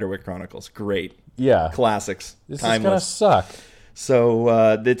and The Spiderwick Chronicles. Great, classics. This timeless. is gonna suck.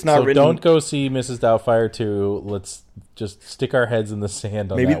 So it's not written. Don't go see Mrs. Doubtfire 2. Let's just stick our heads in the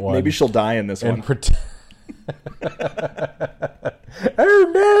sand on that one. Maybe she'll die in this one.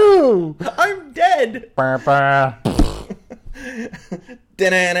 Oh no! I'm dead.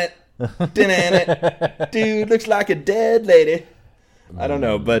 Dude, looks like a dead lady. I don't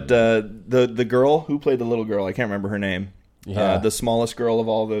know, but the girl who played the little girl, I can't remember her name. Yeah. The smallest girl of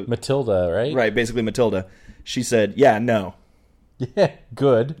all the Matilda, right? Right, basically Matilda. She said, "Yeah, no." Yeah,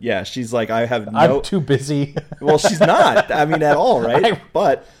 good. Yeah, she's like, I'm too busy. Well, she's not. I mean, at all, right?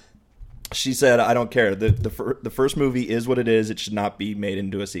 But she said, "I don't care. The first movie is what it is. It should not be made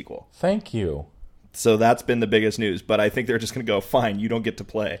into a sequel." Thank you. So that's been the biggest news. But I think they're just going to go, "Fine, you don't get to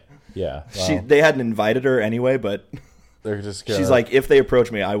play." Yeah. Well, they hadn't invited her anyway, but they're just she's like, "If they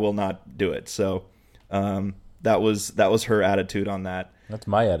approach me, I will not do it." So that was her attitude on that. That's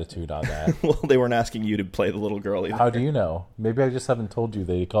my attitude on that. Well, they weren't asking you to play the little girl either. How do you know? Maybe I just haven't told you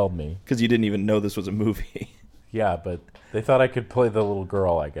they called me. Because you didn't even know this was a movie. Yeah, but they thought I could play the little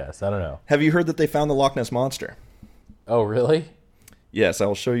girl, I guess. I don't know. Have you heard that they found the Loch Ness Monster? Oh, really? Yes, I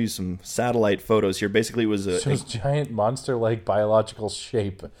will show you some satellite photos here. Basically, it was a giant monster-like biological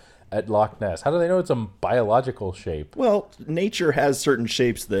shape at Loch Ness. How do they know it's a biological shape? Well, nature has certain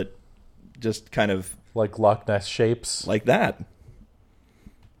shapes that just kind of... Like Loch Ness shapes? Like that.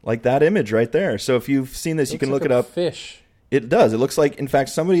 Like that image right there. So if you've seen this, you can look it up. Fish. It does. It looks like, in fact,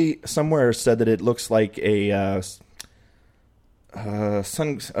 somebody somewhere said that it looks like a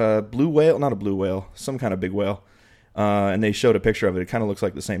blue whale, not a blue whale, some kind of big whale. And they showed a picture of it. It kind of looks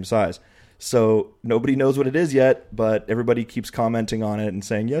like the same size. So nobody knows what it is yet, but everybody keeps commenting on it and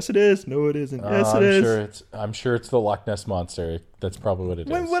saying, yes, it is. No, it isn't. Yes, it is. I'm sure it's the Loch Ness Monster. That's probably what it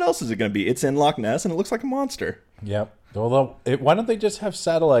is. What else is it going to be? It's in Loch Ness, and it looks like a monster. Yep. Although, why don't they just have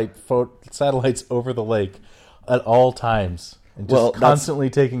satellites over the lake at all times and just constantly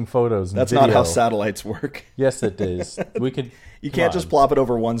taking photos and That's video? not how satellites work. Yes, it is. You can't just plop it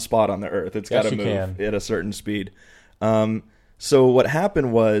over one spot on the Earth. It's got to move at a certain speed. So what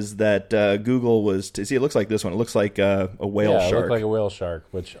happened was that Google was it looks like this one. It looks like a whale shark. It looked like a whale shark,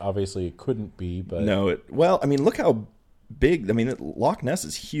 which obviously it couldn't be. But no, look how big. I mean, Loch Ness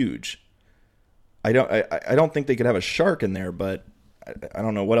is huge. I don't think they could have a shark in there, but I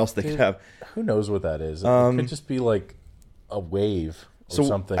don't know what else they could have. Who knows what that is? It could just be like a wave or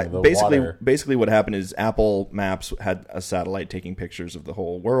something. Basically, what happened is Apple Maps had a satellite taking pictures of the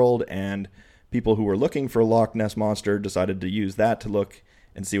whole world, and people who were looking for Loch Ness Monster decided to use that to look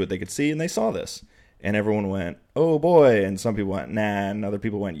and see what they could see, and they saw this. And everyone went, oh boy, and some people went, nah, and other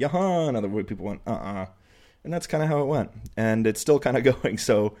people went, yaha, and other people went, uh-uh. And that's kind of how it went. And it's still kind of going,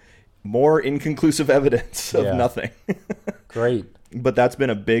 so more inconclusive evidence of nothing. Great. But that's been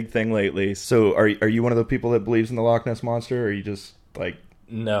a big thing lately. So are you one of the people that believes in the Loch Ness Monster, or are you just like...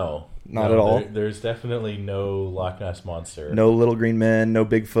 No. Not at all? There's definitely no Loch Ness Monster. No little green men, no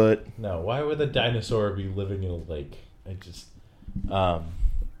Bigfoot. No. Why would a dinosaur be living in a lake? I don't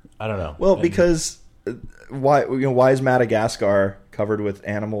know. Well, because why is Madagascar covered with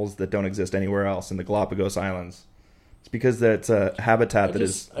animals that don't exist anywhere else in the Galapagos Islands? It's because that's a habitat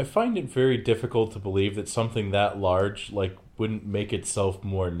I find it very difficult to believe that something that large wouldn't make itself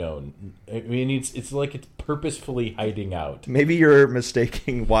more known. I mean, it's like it's purposefully hiding out. Maybe you're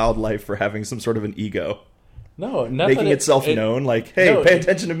mistaking wildlife for having some sort of an ego. No, making itself known. Like, hey, pay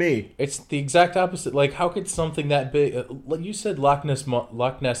attention to me. It's the exact opposite. Like, how could something that big? Like you said, Loch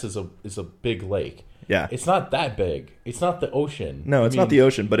Ness is a big lake. Yeah, it's not that big. It's not the ocean. No, it's not the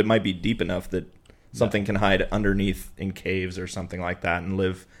ocean, but it might be deep enough that something can hide underneath in caves or something like that and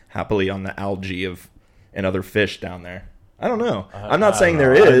live happily on the algae and other fish down there. I don't know. I'm not saying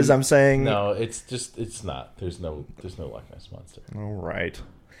there is. I'm saying no. It's not. There's no Loch Ness Monster. All right.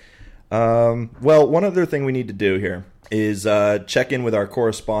 Well, one other thing we need to do here is check in with our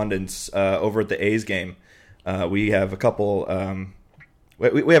correspondents over at the A's game. We have a couple.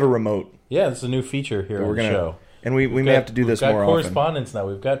 We have a remote. Yeah, it's a new feature here on the show. And we may have to do this more often. We've got correspondents now.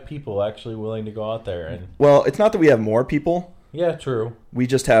 We've got people actually willing to go out there. And well, it's not that we have more people. Yeah, true. We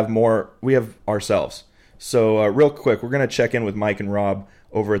just have more. We have ourselves. So real quick, we're going to check in with Mike and Rob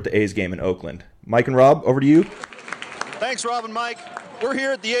over at the A's game in Oakland. Mike and Rob, over to you. Thanks, Rob and Mike. We're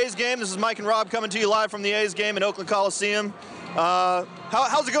here at the A's game. This is Mike and Rob coming to you live from the A's game in Oakland Coliseum.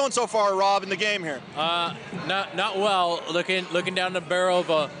 How's it going so far, Rob, in the game here? Not well. Looking down the barrel of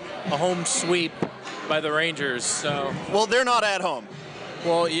a home sweep by the Rangers. So. Well, they're not at home.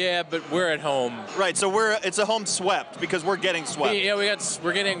 Well, yeah, but we're at home. Right, so it's a home swept because we're getting swept. Yeah,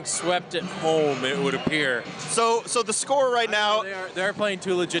 we're getting swept at home, it would appear. So the score right now... They're playing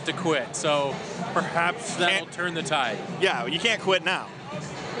too legit to quit, so perhaps that'll turn the tide. Yeah, you can't quit now.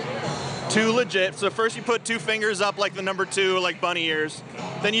 Too legit. So first you put two fingers up like the number 2, like bunny ears.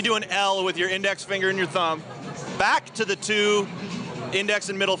 Then you do an L with your index finger and your thumb. Back to the 2, index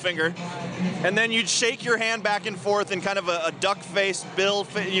and middle finger. And then you'd shake your hand back and forth in kind of a duck-faced bill,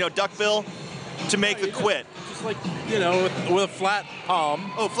 duck bill, to make the quit. Just like, with a flat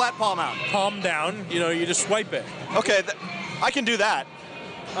palm. Oh, flat palm out. Palm down, you just swipe it. Okay, I can do that.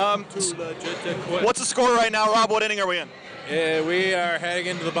 What's the score right now, Rob? What inning are we in? We are heading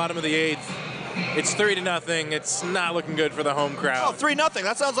into the bottom of the 8th. It's 3-0. It's not looking good for the home crowd. Oh, 3-0.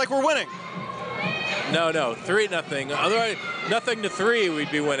 That sounds like we're winning. No, 3-0. Otherwise, 0-3,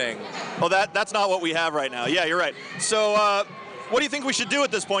 we'd be winning. Oh, that's not what we have right now. Yeah, you're right. So, what do you think we should do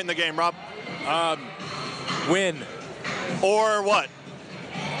at this point in the game, Rob? Win. Or what?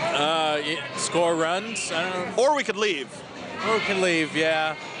 Score runs. I don't know. Or we could leave. Or we can leave.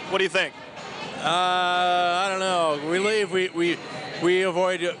 Yeah. What do you think? I don't know. We leave. We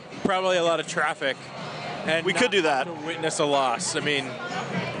avoid probably a lot of traffic. And we could do that. To witness a loss. I mean.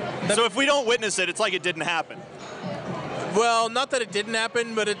 So if we don't witness it, it's like it didn't happen. Well, not that it didn't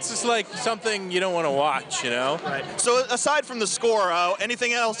happen, but it's just like something you don't want to watch, Right. So aside from the score,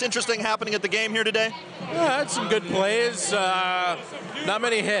 anything else interesting happening at the game here today? Yeah, had some good plays. Not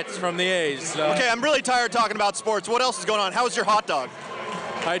many hits from the A's. Okay, I'm really tired talking about sports. What else is going on? How was your hot dog?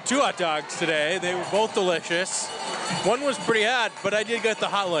 I had 2 hot dogs today. They were both delicious. One was pretty hot, but I did get the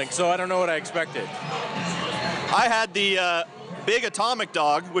hot link, so I don't know what I expected. I had the big atomic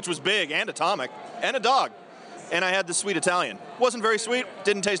dog, which was big and atomic, and a dog. And I had the sweet Italian. Wasn't very sweet,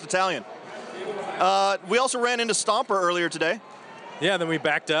 didn't taste Italian. We also ran into Stomper earlier today. Yeah, then we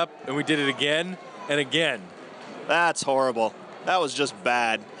backed up and we did it again and again. That's horrible. That was just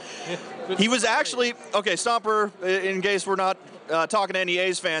bad. He was actually... Okay, Stomper, in case we're not talking to any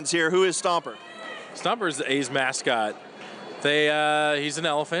A's fans here, who is Stomper? Stomper's the A's mascot. He's an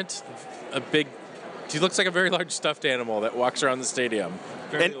elephant, he looks like a very large stuffed animal that walks around the stadium.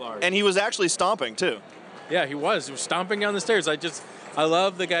 Very large. And he was actually stomping, too. Yeah, he was stomping down the stairs. I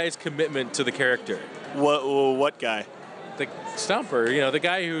love the guy's commitment to the character. What guy? The Stomper, the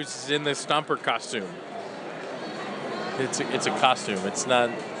guy who's in the Stomper costume. It's a costume. It's not...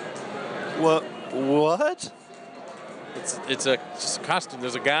 What? It's just a costume.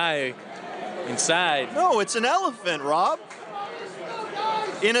 There's a guy inside. No, it's an elephant, Rob.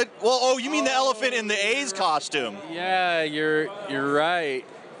 You mean the elephant in the A's costume? Yeah, you're right,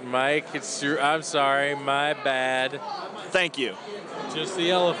 Mike. I'm sorry, my bad. Thank you. Just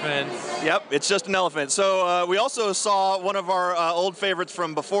the elephant. Yep, it's just an elephant. So we also saw one of our old favorites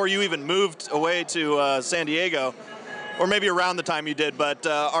from before you even moved away to San Diego, or maybe around the time you did, but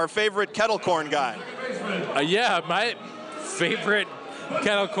our favorite kettle corn guy. Yeah, my favorite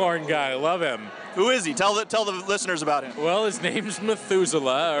kettle corn guy. I love him. Who is he? Tell the listeners about him. Well, his name's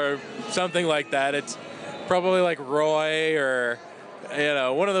Methuselah or something like that. It's probably like Roy or,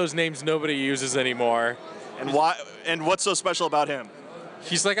 one of those names nobody uses anymore. And why? And what's so special about him?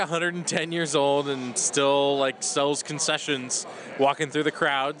 He's like 110 years old and still sells concessions, walking through the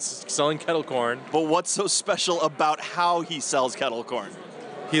crowds, selling kettle corn. But what's so special about how he sells kettle corn?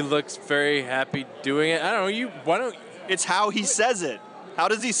 He looks very happy doing it. I don't know. Why don't? It's how he says it. How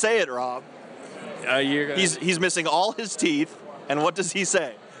does he say it, Rob? He's missing all his teeth, and what does he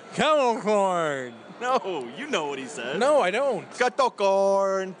say? Kettle corn. No, you know what he says. No, I don't. Kettle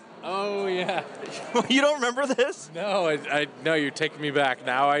corn. Oh yeah. You don't remember this? No, I no. You're taking me back.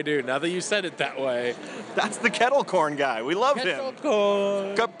 Now I do. Now that you said it that way. That's the kettle corn guy. We love kettle him.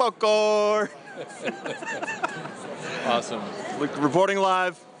 Corn. Kettle corn. Awesome. Reporting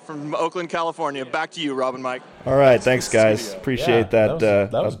live from Oakland, California. Back to you, Rob and Mike. All right, thanks guys. Appreciate that.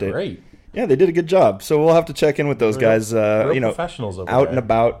 That was update. great. Yeah, they did a good job. So we'll have to check in with those guys. Real professionals over out there. And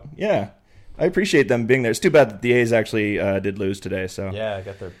about. Yeah, I appreciate them being there. It's too bad that the A's actually did lose today. So yeah, I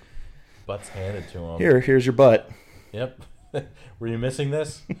got their butts handed to them. Here's your butt. Yep. Were you missing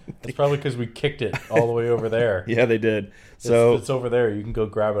this? It's probably because we kicked it all the way over there. Yeah, they did. So it's over there. You can go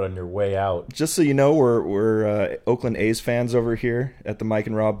grab it on your way out. Just so you know, we're Oakland A's fans over here at the Mike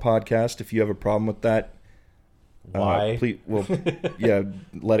and Rob podcast. If you have a problem with that, why? Please,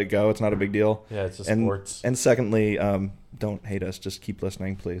 let it go. It's not a big deal. Yeah, it's sports. And secondly, don't hate us. Just keep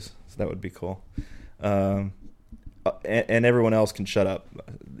listening, please. So that would be cool. And everyone else can shut up.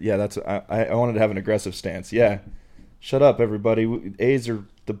 Yeah, I wanted to have an aggressive stance. Yeah, shut up, everybody. A's are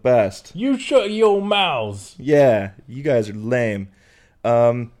the best. You shut your mouths. Yeah, you guys are lame.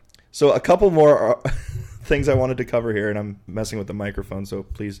 So a couple more things I wanted to cover here, and I'm messing with the microphone, so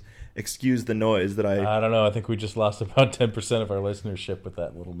please excuse the noise that I don't know. I think we just lost about 10% of our listenership with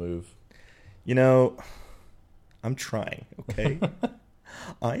that little move. I'm trying, okay?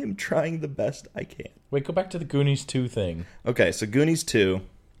 I am trying the best I can. Wait, go back to the Goonies 2 thing. Okay, so Goonies 2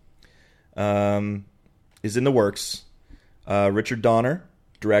 is in the works. Richard Donner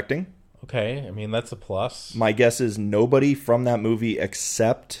directing. Okay, I mean, that's a plus. My guess is nobody from that movie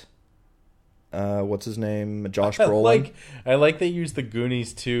except... what's his name? Josh Brolin. I like they used the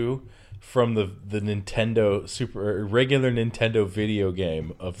Goonies 2 from the Nintendo regular Nintendo video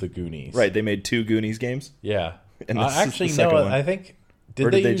game of the Goonies. Right, they made 2 Goonies games? Yeah. And actually, no, I think...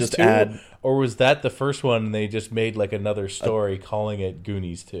 Did they use just 2? Add... Or was that the first one and they just made another story calling it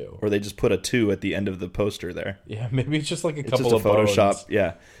Goonies 2? Or they just put a 2 at the end of the poster there. Yeah, maybe it's just a couple just of Photoshop. bones.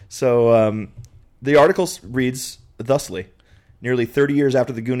 Yeah. So the article reads thusly. Nearly 30 years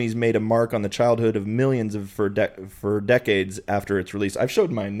after the Goonies made a mark on the childhood of millions for decades after its release. I've showed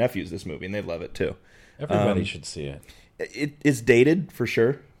my nephews this movie, and they love it, too. Everybody should see it. It's dated, for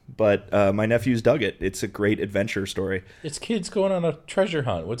sure, but my nephews dug it. It's a great adventure story. It's kids going on a treasure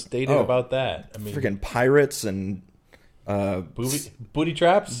hunt. What's dated about that? I mean, freaking pirates and... booty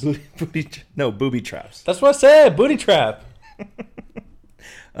traps? Booby traps. That's what I said, booty trap.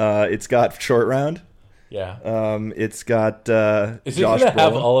 It's got Short Round. Yeah. It's got Is it Josh going to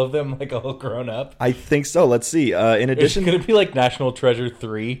have Brolin. all of them all grown up? I think so. Let's see. In addition, it's going to be like National Treasure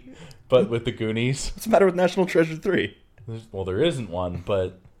 3, but with the Goonies. What's the matter with National Treasure 3? Well, there isn't one,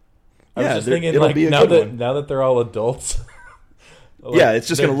 but I was just thinking thinking now that they're all adults. It's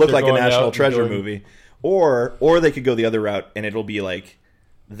just going to look like a National Treasure movie. Or they could go the other route and it'll be like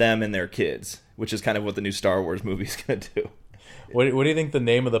them and their kids, which is kind of what the new Star Wars movie is going to do. What do you think the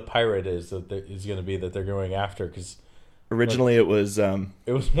name of the pirate is that is going to be that they're going after? Because originally it was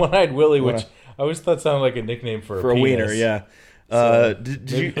One-Eyed Willie, which I always thought sounded like a nickname for a penis. wiener. Yeah.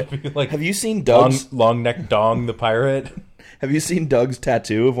 Have you seen Doug's long neck dong the pirate? Have you seen Doug's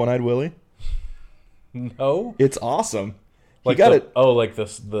tattoo of One-Eyed Willie? No, it's awesome. Like he got it. Oh, like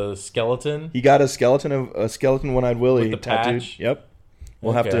the skeleton. He got a skeleton One-Eyed Willie with the tattooed. patch? Yep.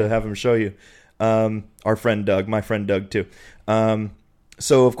 We'll have to have him show you. Our friend Doug, my friend Doug too.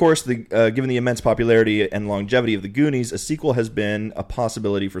 So of course, given the immense popularity and longevity of the Goonies, a sequel has been a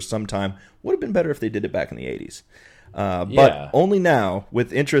possibility for some time. Would have been better if they did it back in the 80s. But only now,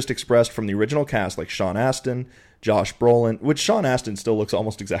 with interest expressed from the original cast like Sean Astin, Josh Brolin, which Sean Astin still looks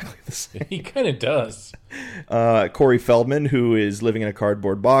almost exactly the same. He kind of does. Corey Feldman, who is living in a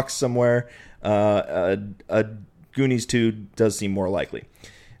cardboard box somewhere. Goonies 2 does seem more likely.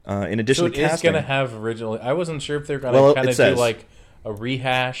 In addition to casting... So it is going to have originally... I wasn't sure if they're going to kind of do like a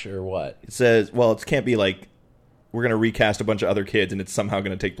rehash or what. It says, well, it can't be like we're going to recast a bunch of other kids and it's somehow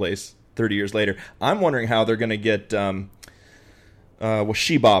going to take place 30 years later. I'm wondering how they're going to get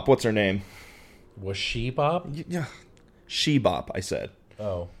She-Bop. What's her name? Was She-Bop? Yeah. She-Bop, I said.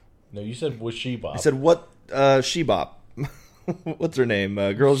 Oh. No, you said was She-Bop. I said, what? She-Bop. What's her name?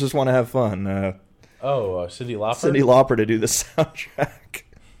 Girls Just Want to Have Fun. Cyndi Lauper? Cyndi Lauper to do the soundtrack.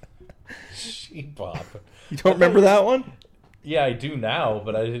 She-Bop. You don't remember that one? Yeah, I do now,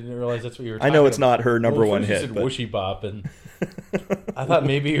 but I didn't realize that's what you were talking about. I know it's about. not her number one hit. You said Whooshy Bop, and I thought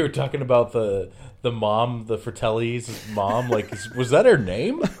maybe you were talking about the mom, the Fratelli's mom. Like, was that her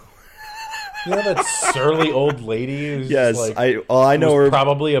name? You know that surly old lady who's yes, just like, I know her.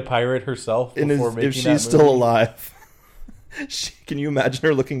 Probably a pirate herself before making if she's still alive. Can you imagine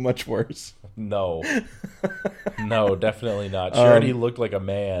her looking much worse? No, definitely not. She already looked like a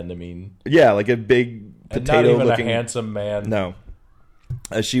man. I mean, yeah, like a big potato not even looking, a handsome man. No,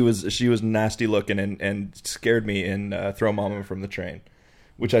 she was nasty looking and scared me in Throw Mama from the Train,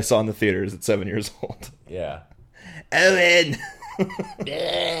 which I saw in the theaters at 7 years old. Yeah, Owen,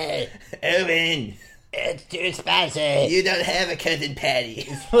 Owen, it's too spicy. You don't have a cousin Patty.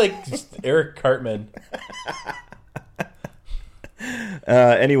 It's like just Eric Cartman.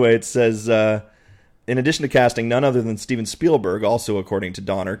 Anyway, it says, in addition to casting, none other than Steven Spielberg, also according to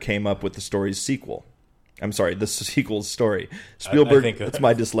Donner, came up with the story's sequel. I'm sorry, the sequel's story. Spielberg, I think that's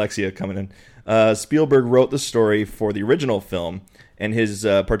my dyslexia coming in. Spielberg wrote the story for the original film, and his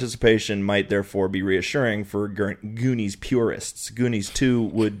participation might therefore be reassuring for Goonies purists. Goonies 2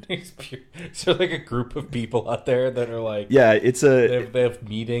 would... So like a group of people out there that are like... Yeah, it's a... They have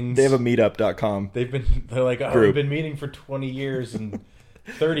meetings. They have a meetup.com. They're like, oh, we've been meeting for 20 years and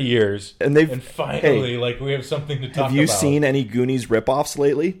 30 years. And finally, like, we have something to talk about. Have you seen any Goonies ripoffs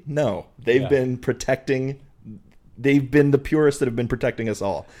lately? No. They've been protecting... They've been the purists that have been protecting us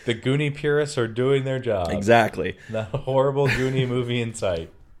all. The Goonie purists are doing their job. Exactly. Not a horrible Goonie movie in sight.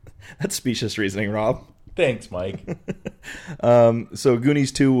 That's specious reasoning, Rob. Thanks, Mike. So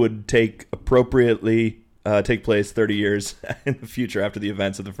Goonies 2 would take place 30 years in the future after the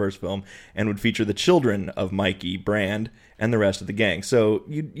events of the first film and would feature the children of Mikey, Brand, and the rest of the gang. So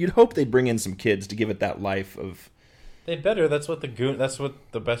you'd hope they'd bring in some kids to give it that life of... They better. That's what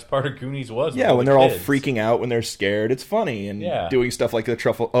the best part of Goonies was. Yeah, when they're all freaking out, when they're scared, it's funny and doing stuff like the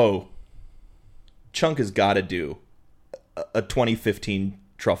truffle. Oh, Chunk has got to do a 2015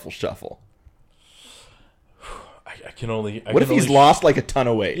 truffle shuffle. What if he's lost like a ton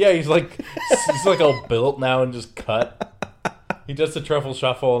of weight? Yeah, he's like all built now and just cut. He does the truffle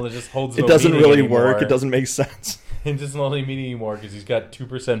shuffle and it just holds. It doesn't really work. It doesn't make sense. It doesn't only mean anymore because he's got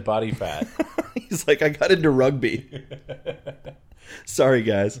 2% body fat. He's like, I got into rugby. Sorry,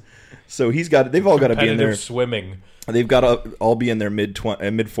 guys. So they've all got to be in their swimming. They've got to all be in their mid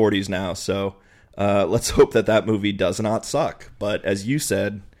 40s now. So let's hope that movie does not suck. But as you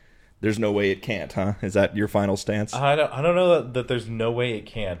said, there's no way it can't, huh? Is that your final stance? I don't know that there's no way it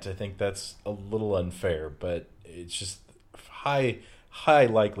can't. I think that's a little unfair, but it's just high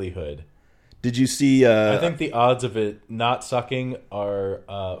likelihood. Did you see... I think the odds of it not sucking are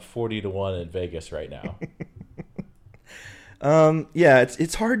 40-1 in Vegas right now. Yeah,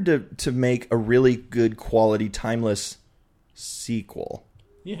 it's hard to make a really good quality, timeless sequel.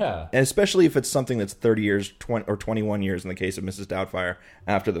 Yeah. And especially if it's something that's 30 years, 20 or 21 years in the case of Mrs. Doubtfire,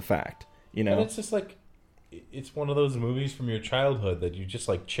 after the fact. You know? And it's just like... It's one of those movies from your childhood that you just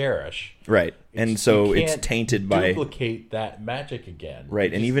like cherish. Right. And so it's tainted by... duplicate that magic again.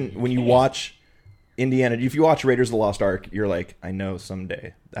 Right. And even when you watch Indiana... If you watch Raiders of the Lost Ark, you're like, I know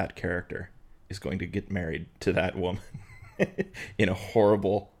someday that character is going to get married to that woman in a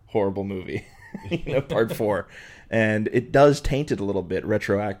horrible, horrible movie. Part 4. And it does taint it a little bit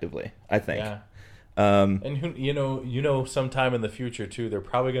retroactively, I think. Yeah. And who, sometime in the future too, they're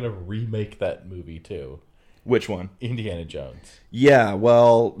probably going to remake that movie too. Which one? Indiana Jones. Yeah,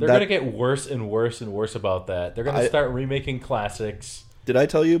 well, they're going to get worse and worse and worse about that. They're going to start remaking classics. Did I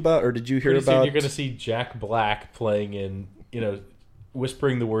tell you about, or did you hear Pretty soon about? You're going to see Jack Black playing in,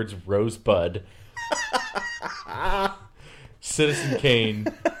 whispering the words Rosebud. Citizen Kane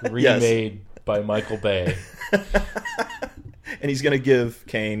remade by Michael Bay. And he's going to give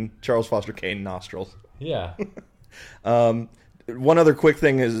Charles Foster Kane nostrils. Yeah. One other quick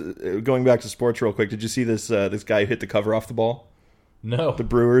thing is, going back to sports real quick, did you see this guy who hit the cover off the ball? No. The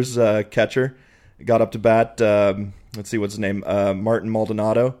Brewers catcher got up to bat. Let's see, what's his name? Martin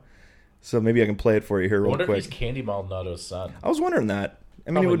Maldonado. So maybe I can play it for you here real quick. I wonder if he's Candy Maldonado's son. I was wondering that. I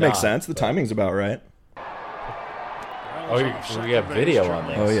mean, Probably it would make not, sense. The timing's about right. Oh, we have video on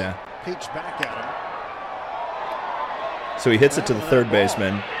this. Oh, yeah. Peeks back at him. So he hits it to the third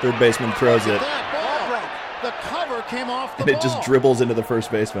baseman. Third baseman throws it. Ball broke. The cover came off the And it ball. just dribbles into the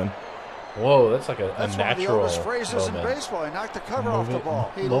first baseman. Whoa, that's like a That's natural one of the oldest phrases in moment. baseball. He knocked the cover off the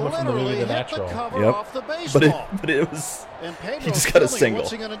ball. He Moment from the movie literally The hit Natural. the cover Yep. off the baseball. But it was... And Pedro's he just got a filming. single.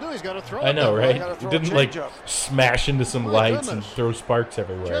 What's he going to do? He's got to throw I it know, that way. right? He gotta It throw a didn't like changeup. smash into some My lights and goodness. throw sparks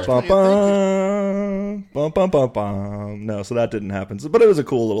everywhere. Just- Bum, bum, bum, bum, bum, bum. No, so that didn't happen. But it was a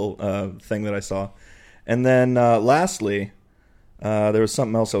cool little thing that I saw. And then lastly, there was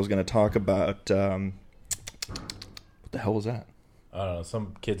something else I was going to talk about. What the hell was that? I don't know.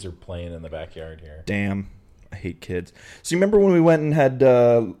 Some kids are playing in the backyard here. Damn. I hate kids. So you remember when we went and had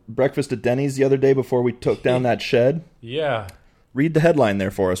breakfast at Denny's the other day before we took down that shed? Yeah. Read the headline there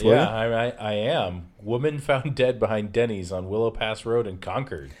for us, will Yeah, you? I am. Woman found dead behind Denny's on Willow Pass Road in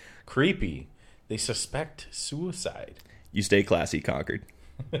Concord. Creepy. They suspect suicide. You stay classy, Concord.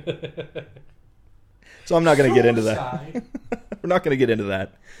 So I'm not going to get into that. We're not going to get into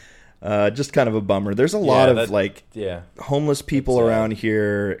that. Just kind of a bummer. There's a lot of homeless people around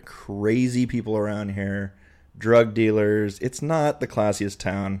here, crazy people around here, drug dealers. It's not the classiest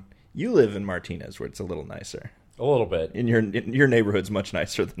town. You live in Martinez, where it's a little nicer. A little bit. In your neighborhood's much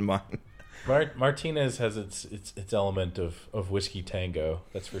nicer than mine. Martinez has its element of whiskey tango,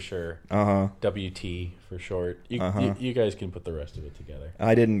 that's for sure. WT for short. You guys can put the rest of it together.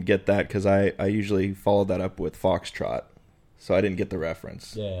 I didn't get that because I usually followed that up with Foxtrot, so I didn't get the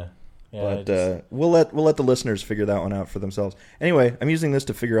reference. Yeah. But we'll let the listeners figure that one out for themselves. Anyway, I'm using this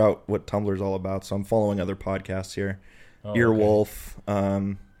to figure out what Tumblr's all about, so I'm following other podcasts here. Earwolf,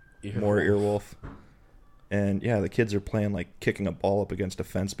 more Earwolf. And yeah, the kids are playing like kicking a ball up against a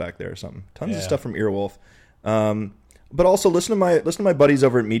fence back there or something. Tons of stuff from Earwolf. But also listen to my buddies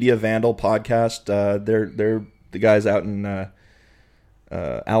over at Media Vandal podcast. They're the guys out in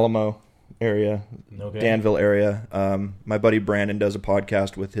Alamo area, Danville area. My buddy Brandon does a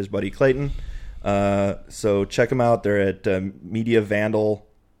podcast with his buddy Clayton. So check them out. They're at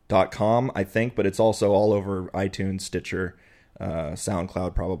mediavandal.com, I think, but it's also all over iTunes, Stitcher,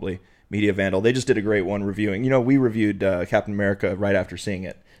 SoundCloud probably. Media Vandal. They just did a great one reviewing. We reviewed Captain America right after seeing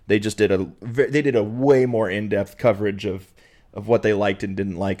it. They just did a way more in-depth coverage of what they liked and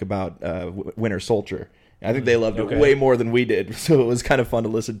didn't like about Winter Soldier. I think they loved it way more than we did, so it was kind of fun to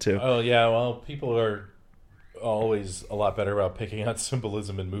listen to. Oh yeah, well, people are always a lot better about picking out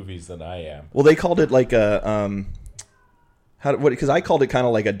symbolism in movies than I am. Well, they called it like a because I called it kind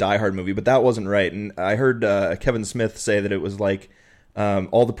of like a Die Hard movie, but that wasn't right. And I heard Kevin Smith say that it was like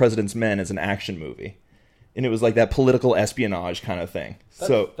All the President's Men as an action movie, and it was like that political espionage kind of thing.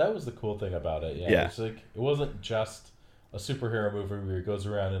 That was the cool thing about it. Yeah. It's like it wasn't just a superhero movie where he goes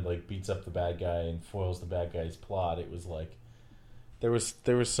around and like beats up the bad guy and foils the bad guy's plot. It was like there was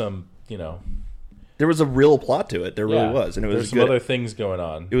some there was a real plot to it. There really was, and it was There's some other things going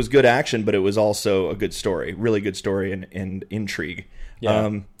on. It was good action, but it was also a good story, really good story and intrigue.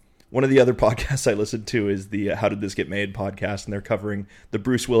 Yeah. One of the other podcasts I listened to is the How Did This Get Made podcast, and they're covering the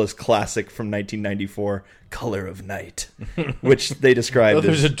Bruce Willis classic from 1994, Color of Night, which they described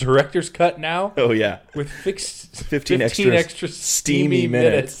there's as... a director's cut now? Oh, yeah. With 15 extra steamy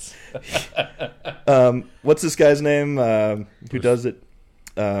minutes. What's this guy's name who does it?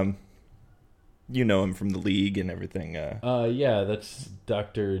 You know him from The League and everything. Yeah, that's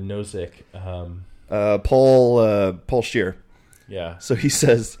Dr. Nozick. Paul Scheer. Yeah. So he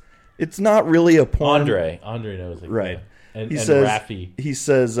says... It's not really a porn. Andre knows it. Right. Yeah. And says, Raffi. He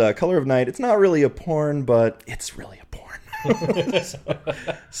says, Color of Night, it's not really a porn, but it's really a porn.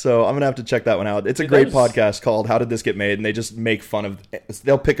 So I'm gonna have to check that one out. It's a great podcast called "How Did This Get Made?" and they just make fun of.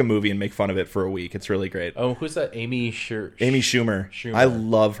 They'll pick a movie and make fun of it for a week. It's really great. Oh, who's that? Amy Schumer. I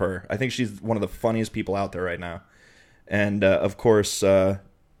love her. I think she's one of the funniest people out there right now. And of course,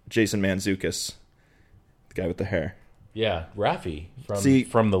 Jason Mantzoukas, the guy with the hair. Yeah, Rafi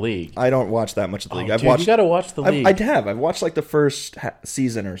from the League. I don't watch that much of the League. Dude, you got to watch the League. I've watched like the first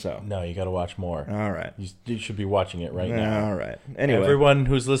season or so. No, you got to watch more. All right, you should be watching it right now. All right. Anyway, everyone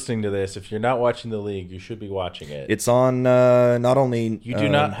who's listening to this, if you're not watching the League, you should be watching it. It's on. Not only you do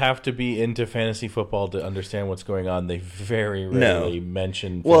not have to be into fantasy football to understand what's going on. They very rarely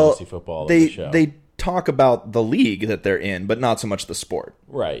mention fantasy football. They on the show. They talk about the league that they're in, but not so much the sport.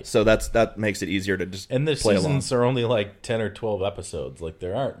 Right. So that makes it easier to just and the play seasons are only like 10 or 12 episodes. Like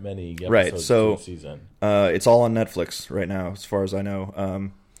there aren't many episodes right. So per season. It's all on Netflix right now, as far as I know.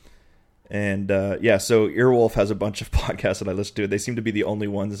 So Earwolf has a bunch of podcasts that I listen to. They seem to be the only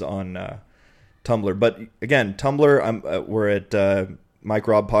ones on Tumblr. But again, Tumblr, we're at Mike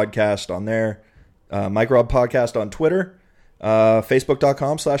Rob Podcast on there. Mike Rob Podcast on Twitter.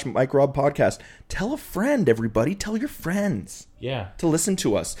 Facebook.com/Mike Rob Podcast. Tell a friend, everybody. Tell your friends. Yeah. To listen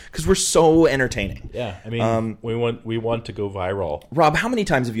to us, because we're so entertaining. Yeah. I mean, we want to go viral. Rob, how many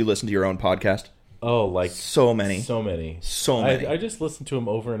times have you listened to your own podcast? Oh, like so many. I just listen to them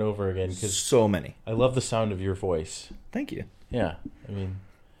over and over again because so many. I love the sound of your voice. Thank you. Yeah. I mean,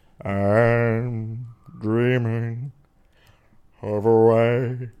 I'm dreaming of a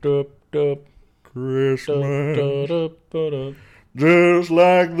white Christmas, just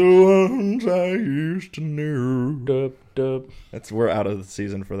like the ones I used to know. We're out of the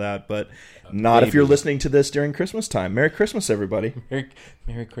season for that, but not if you're listening to this during Christmas time. Merry Christmas, everybody.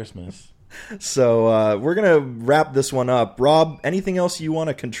 Merry Christmas. So we're going to wrap this one up. Rob, anything else you want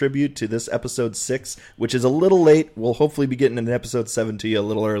to contribute to this episode 6, which is a little late? We'll hopefully be getting into episode 7 to you a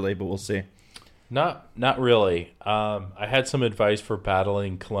little early, but we'll see. Not really. I had some advice for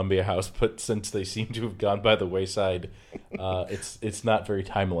battling Columbia House, but since they seem to have gone by the wayside, it's not very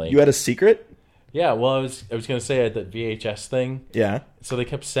timely. You had a secret? Yeah, well, I was going to say I had that VHS thing. Yeah. So they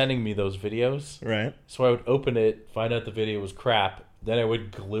kept sending me those videos. Right. So I would open it, find out the video was crap, then I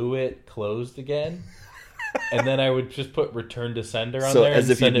would glue it closed again, and then I would just put return to sender on there. So as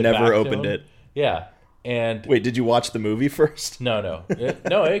if you'd never opened it. Yeah. And wait, did you watch the movie first? No.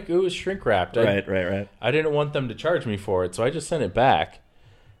 It was shrink wrapped. Right. I didn't want them to charge me for it, so I just sent it back.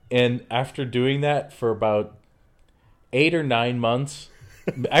 And after doing that for about 8 or 9 months,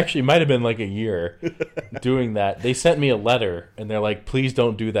 actually it might have been like a year doing that, they sent me a letter and they're like, please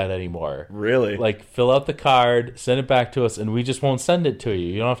don't do that anymore. Really? Like, fill out the card, send it back to us, and we just won't send it to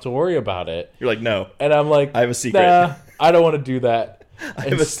you. You don't have to worry about it. You're like, no. And I'm like, I have a secret. Nah, I don't want to do that.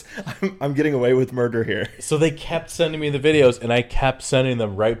 I'm getting away with murder here. So they kept sending me the videos, and I kept sending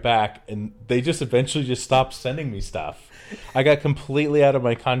them right back, and they just eventually just stopped sending me stuff. I got completely out of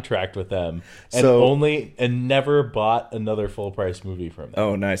my contract with them, and never bought another full price movie from them.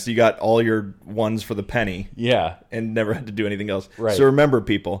 Oh, nice! You got all your ones for the penny, yeah, and never had to do anything else. Right. So remember,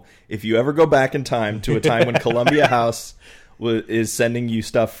 people, if you ever go back in time to a time when Columbia House is sending you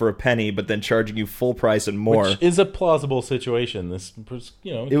stuff for a penny, but then charging you full price and more, which is a plausible situation. This was,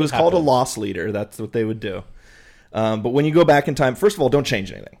 it was called a loss leader. That's what they would do. But when you go back in time, first of all, don't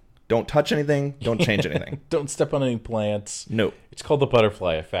change anything. Don't touch anything. Don't change anything. Don't step on any plants. No. It's called the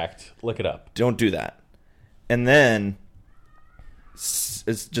butterfly effect. Look it up. Don't do that. And then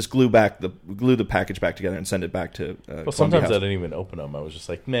it's just glue the package back together and send it back to well, sometimes I didn't even open them. I was just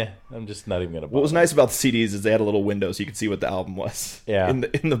like, meh, I'm just not even going to bother. What was nice about the CDs is they had a little window so you could see what the album was in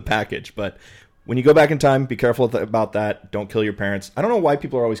the package. But when you go back in time, be careful about that. Don't kill your parents. I don't know why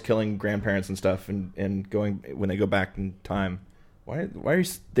people are always killing grandparents and stuff and going when they go back in time. Why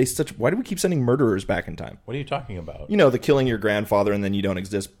do we keep sending murderers back in time? What are you talking about? You know, the killing your grandfather and then you don't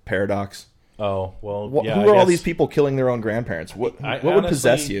exist paradox. Oh, well, who are all these people killing their own grandparents? What would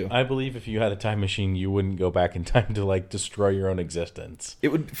possess you? I believe if you had a time machine, you wouldn't go back in time to, like, destroy your own existence. It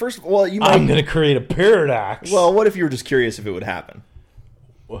would, first of all, I'm going to create a paradox. Well, what if you were just curious if it would happen?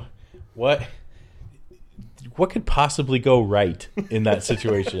 What could possibly go right in that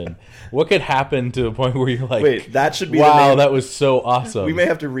situation? What could happen to the point where you're like, wait, that should be wow, the name. That was so awesome. We may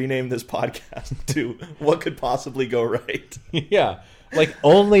have to rename this podcast to What Could Possibly Go Right. Yeah. Like,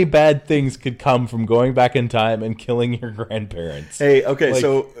 only bad things could come from going back in time and killing your grandparents. Hey, okay,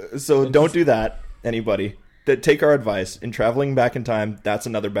 so don't do that, anybody. Take our advice. In traveling back in time, that's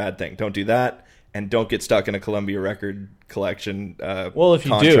another bad thing. Don't do that. and don't get stuck in a Columbia record collection Well, if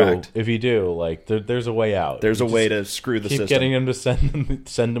you contract. do, like there's a way out. There's You a way just to screw the keep system. getting them to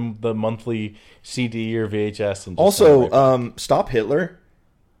send them the monthly CD or VHS. And just Also, send them right stop Hitler,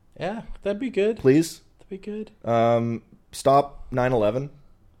 yeah, that'd be good. please. That'd be good. Stop 9/11.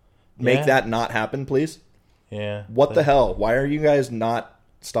 Make Yeah. that not happen, please. Yeah. What the hell? Why are you guys not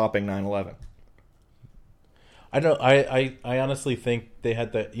stopping 9/11? I don't. I honestly think they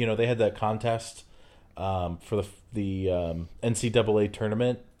had that. They had that contest for the NCAA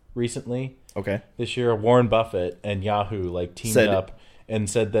tournament recently. Okay. This year, Warren Buffett and Yahoo teamed up and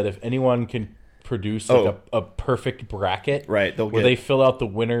said that if anyone can produce a perfect bracket, Right, where they fill out the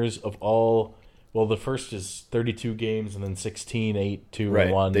winners of all. Well, the first is 32 games and then 16, 8, 2, Right.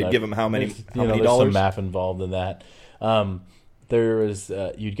 and 1. They'd give them how many There's dollars? some math involved in that. There is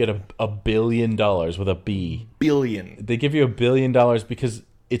you'd get $1 billion with a B. Billion. They give you $1 billion because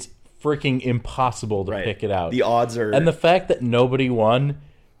it's freaking impossible to pick it out. The odds are... And the fact that nobody won,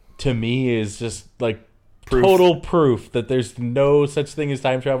 to me, is just Proof. total proof that there's no such thing as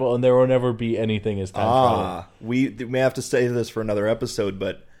time travel, and there will never be anything as time travel. We may have to say this for another episode,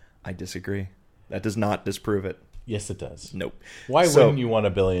 but I disagree. That does not disprove it. Yes, it does. Nope. Why So, wouldn't you want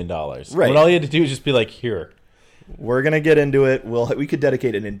 $1 billion? Right. When all you had to do is just be like, here. We're gonna get into it. We could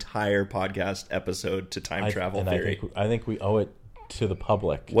dedicate an entire podcast episode to time travel theory. I think we owe it to the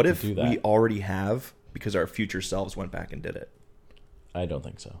public. What to if do that. we already have because our future selves went back and did it? I don't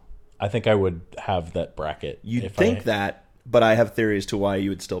think so. I think I would have that bracket. You'd think that, but I have theories to why you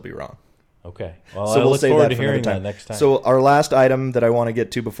would still be wrong. Okay. Well, So I we'll look save forward that to for another hearing time. that next time. So our last item that I want to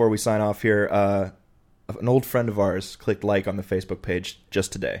get to before we sign off here, an old friend of ours clicked like on the Facebook page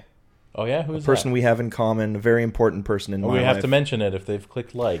just today. oh yeah, who's A person that? we have in common, a very important person in my We have life. to mention it if they've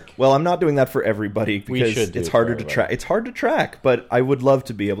clicked like. Well, I'm not doing that for everybody because should do it's it for harder to everybody. track. It's hard to track, but I would love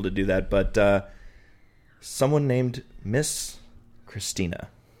to be able to do that. But someone named Miss Christina,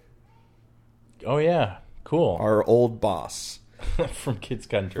 Oh yeah, cool. our old boss From Kids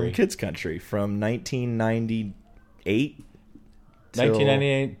Country. from Kids Country from 1998.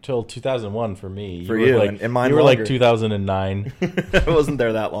 1998 till 2001 for me. For were you, like, and mine you were longer. like 2009. I wasn't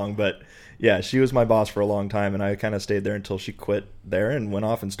there that long, but yeah, she was my boss for a long time, and I kind of stayed there until she quit there and went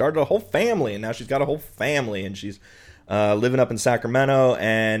off and started a whole family, and now she's got a whole family, and she's living up in Sacramento,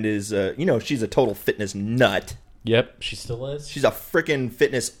 and is she's a total fitness nut. Yep, she still is. She's a freaking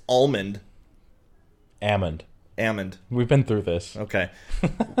fitness almond. Almond. We've been through this. Okay.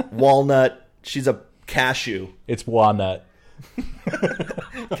 Walnut. She's a cashew. It's walnut.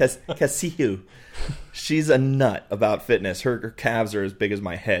 Cashew. She's a nut about fitness. Her calves are as big as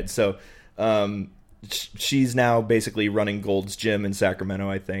my head. So she's now basically running Gold's Gym in Sacramento,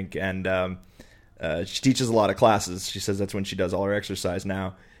 I think. And she teaches a lot of classes. She says that's when she does all her exercise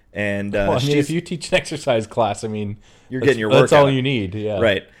now. And Well, I mean, she's, if you teach an exercise class, I mean, You're that's- getting your That's all workout. you need. Yeah.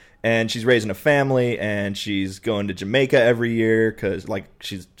 right. And she's raising a family, and she's going to Jamaica every year because,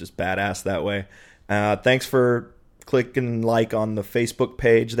 she's just badass that way. Thanks for clicking like on the Facebook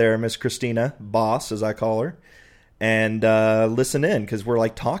page there, Miss Christina, boss, as I call her. And listen in because we're,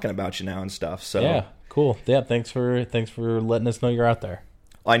 talking about you now and stuff. So Yeah. Cool. Yeah. Thanks for letting us know you're out there.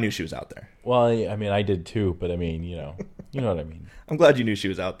 I knew she was out there. Well, I mean, I did too, but I mean, you know what I mean. I'm glad you knew she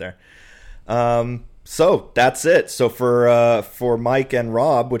was out there. So that's it. So for Mike and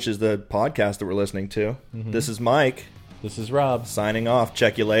Rob, which is the podcast that we're listening to, This is Mike This is Rob. signing off.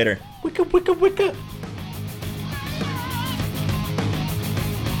 Check you later. Wicka, wicka, wicka.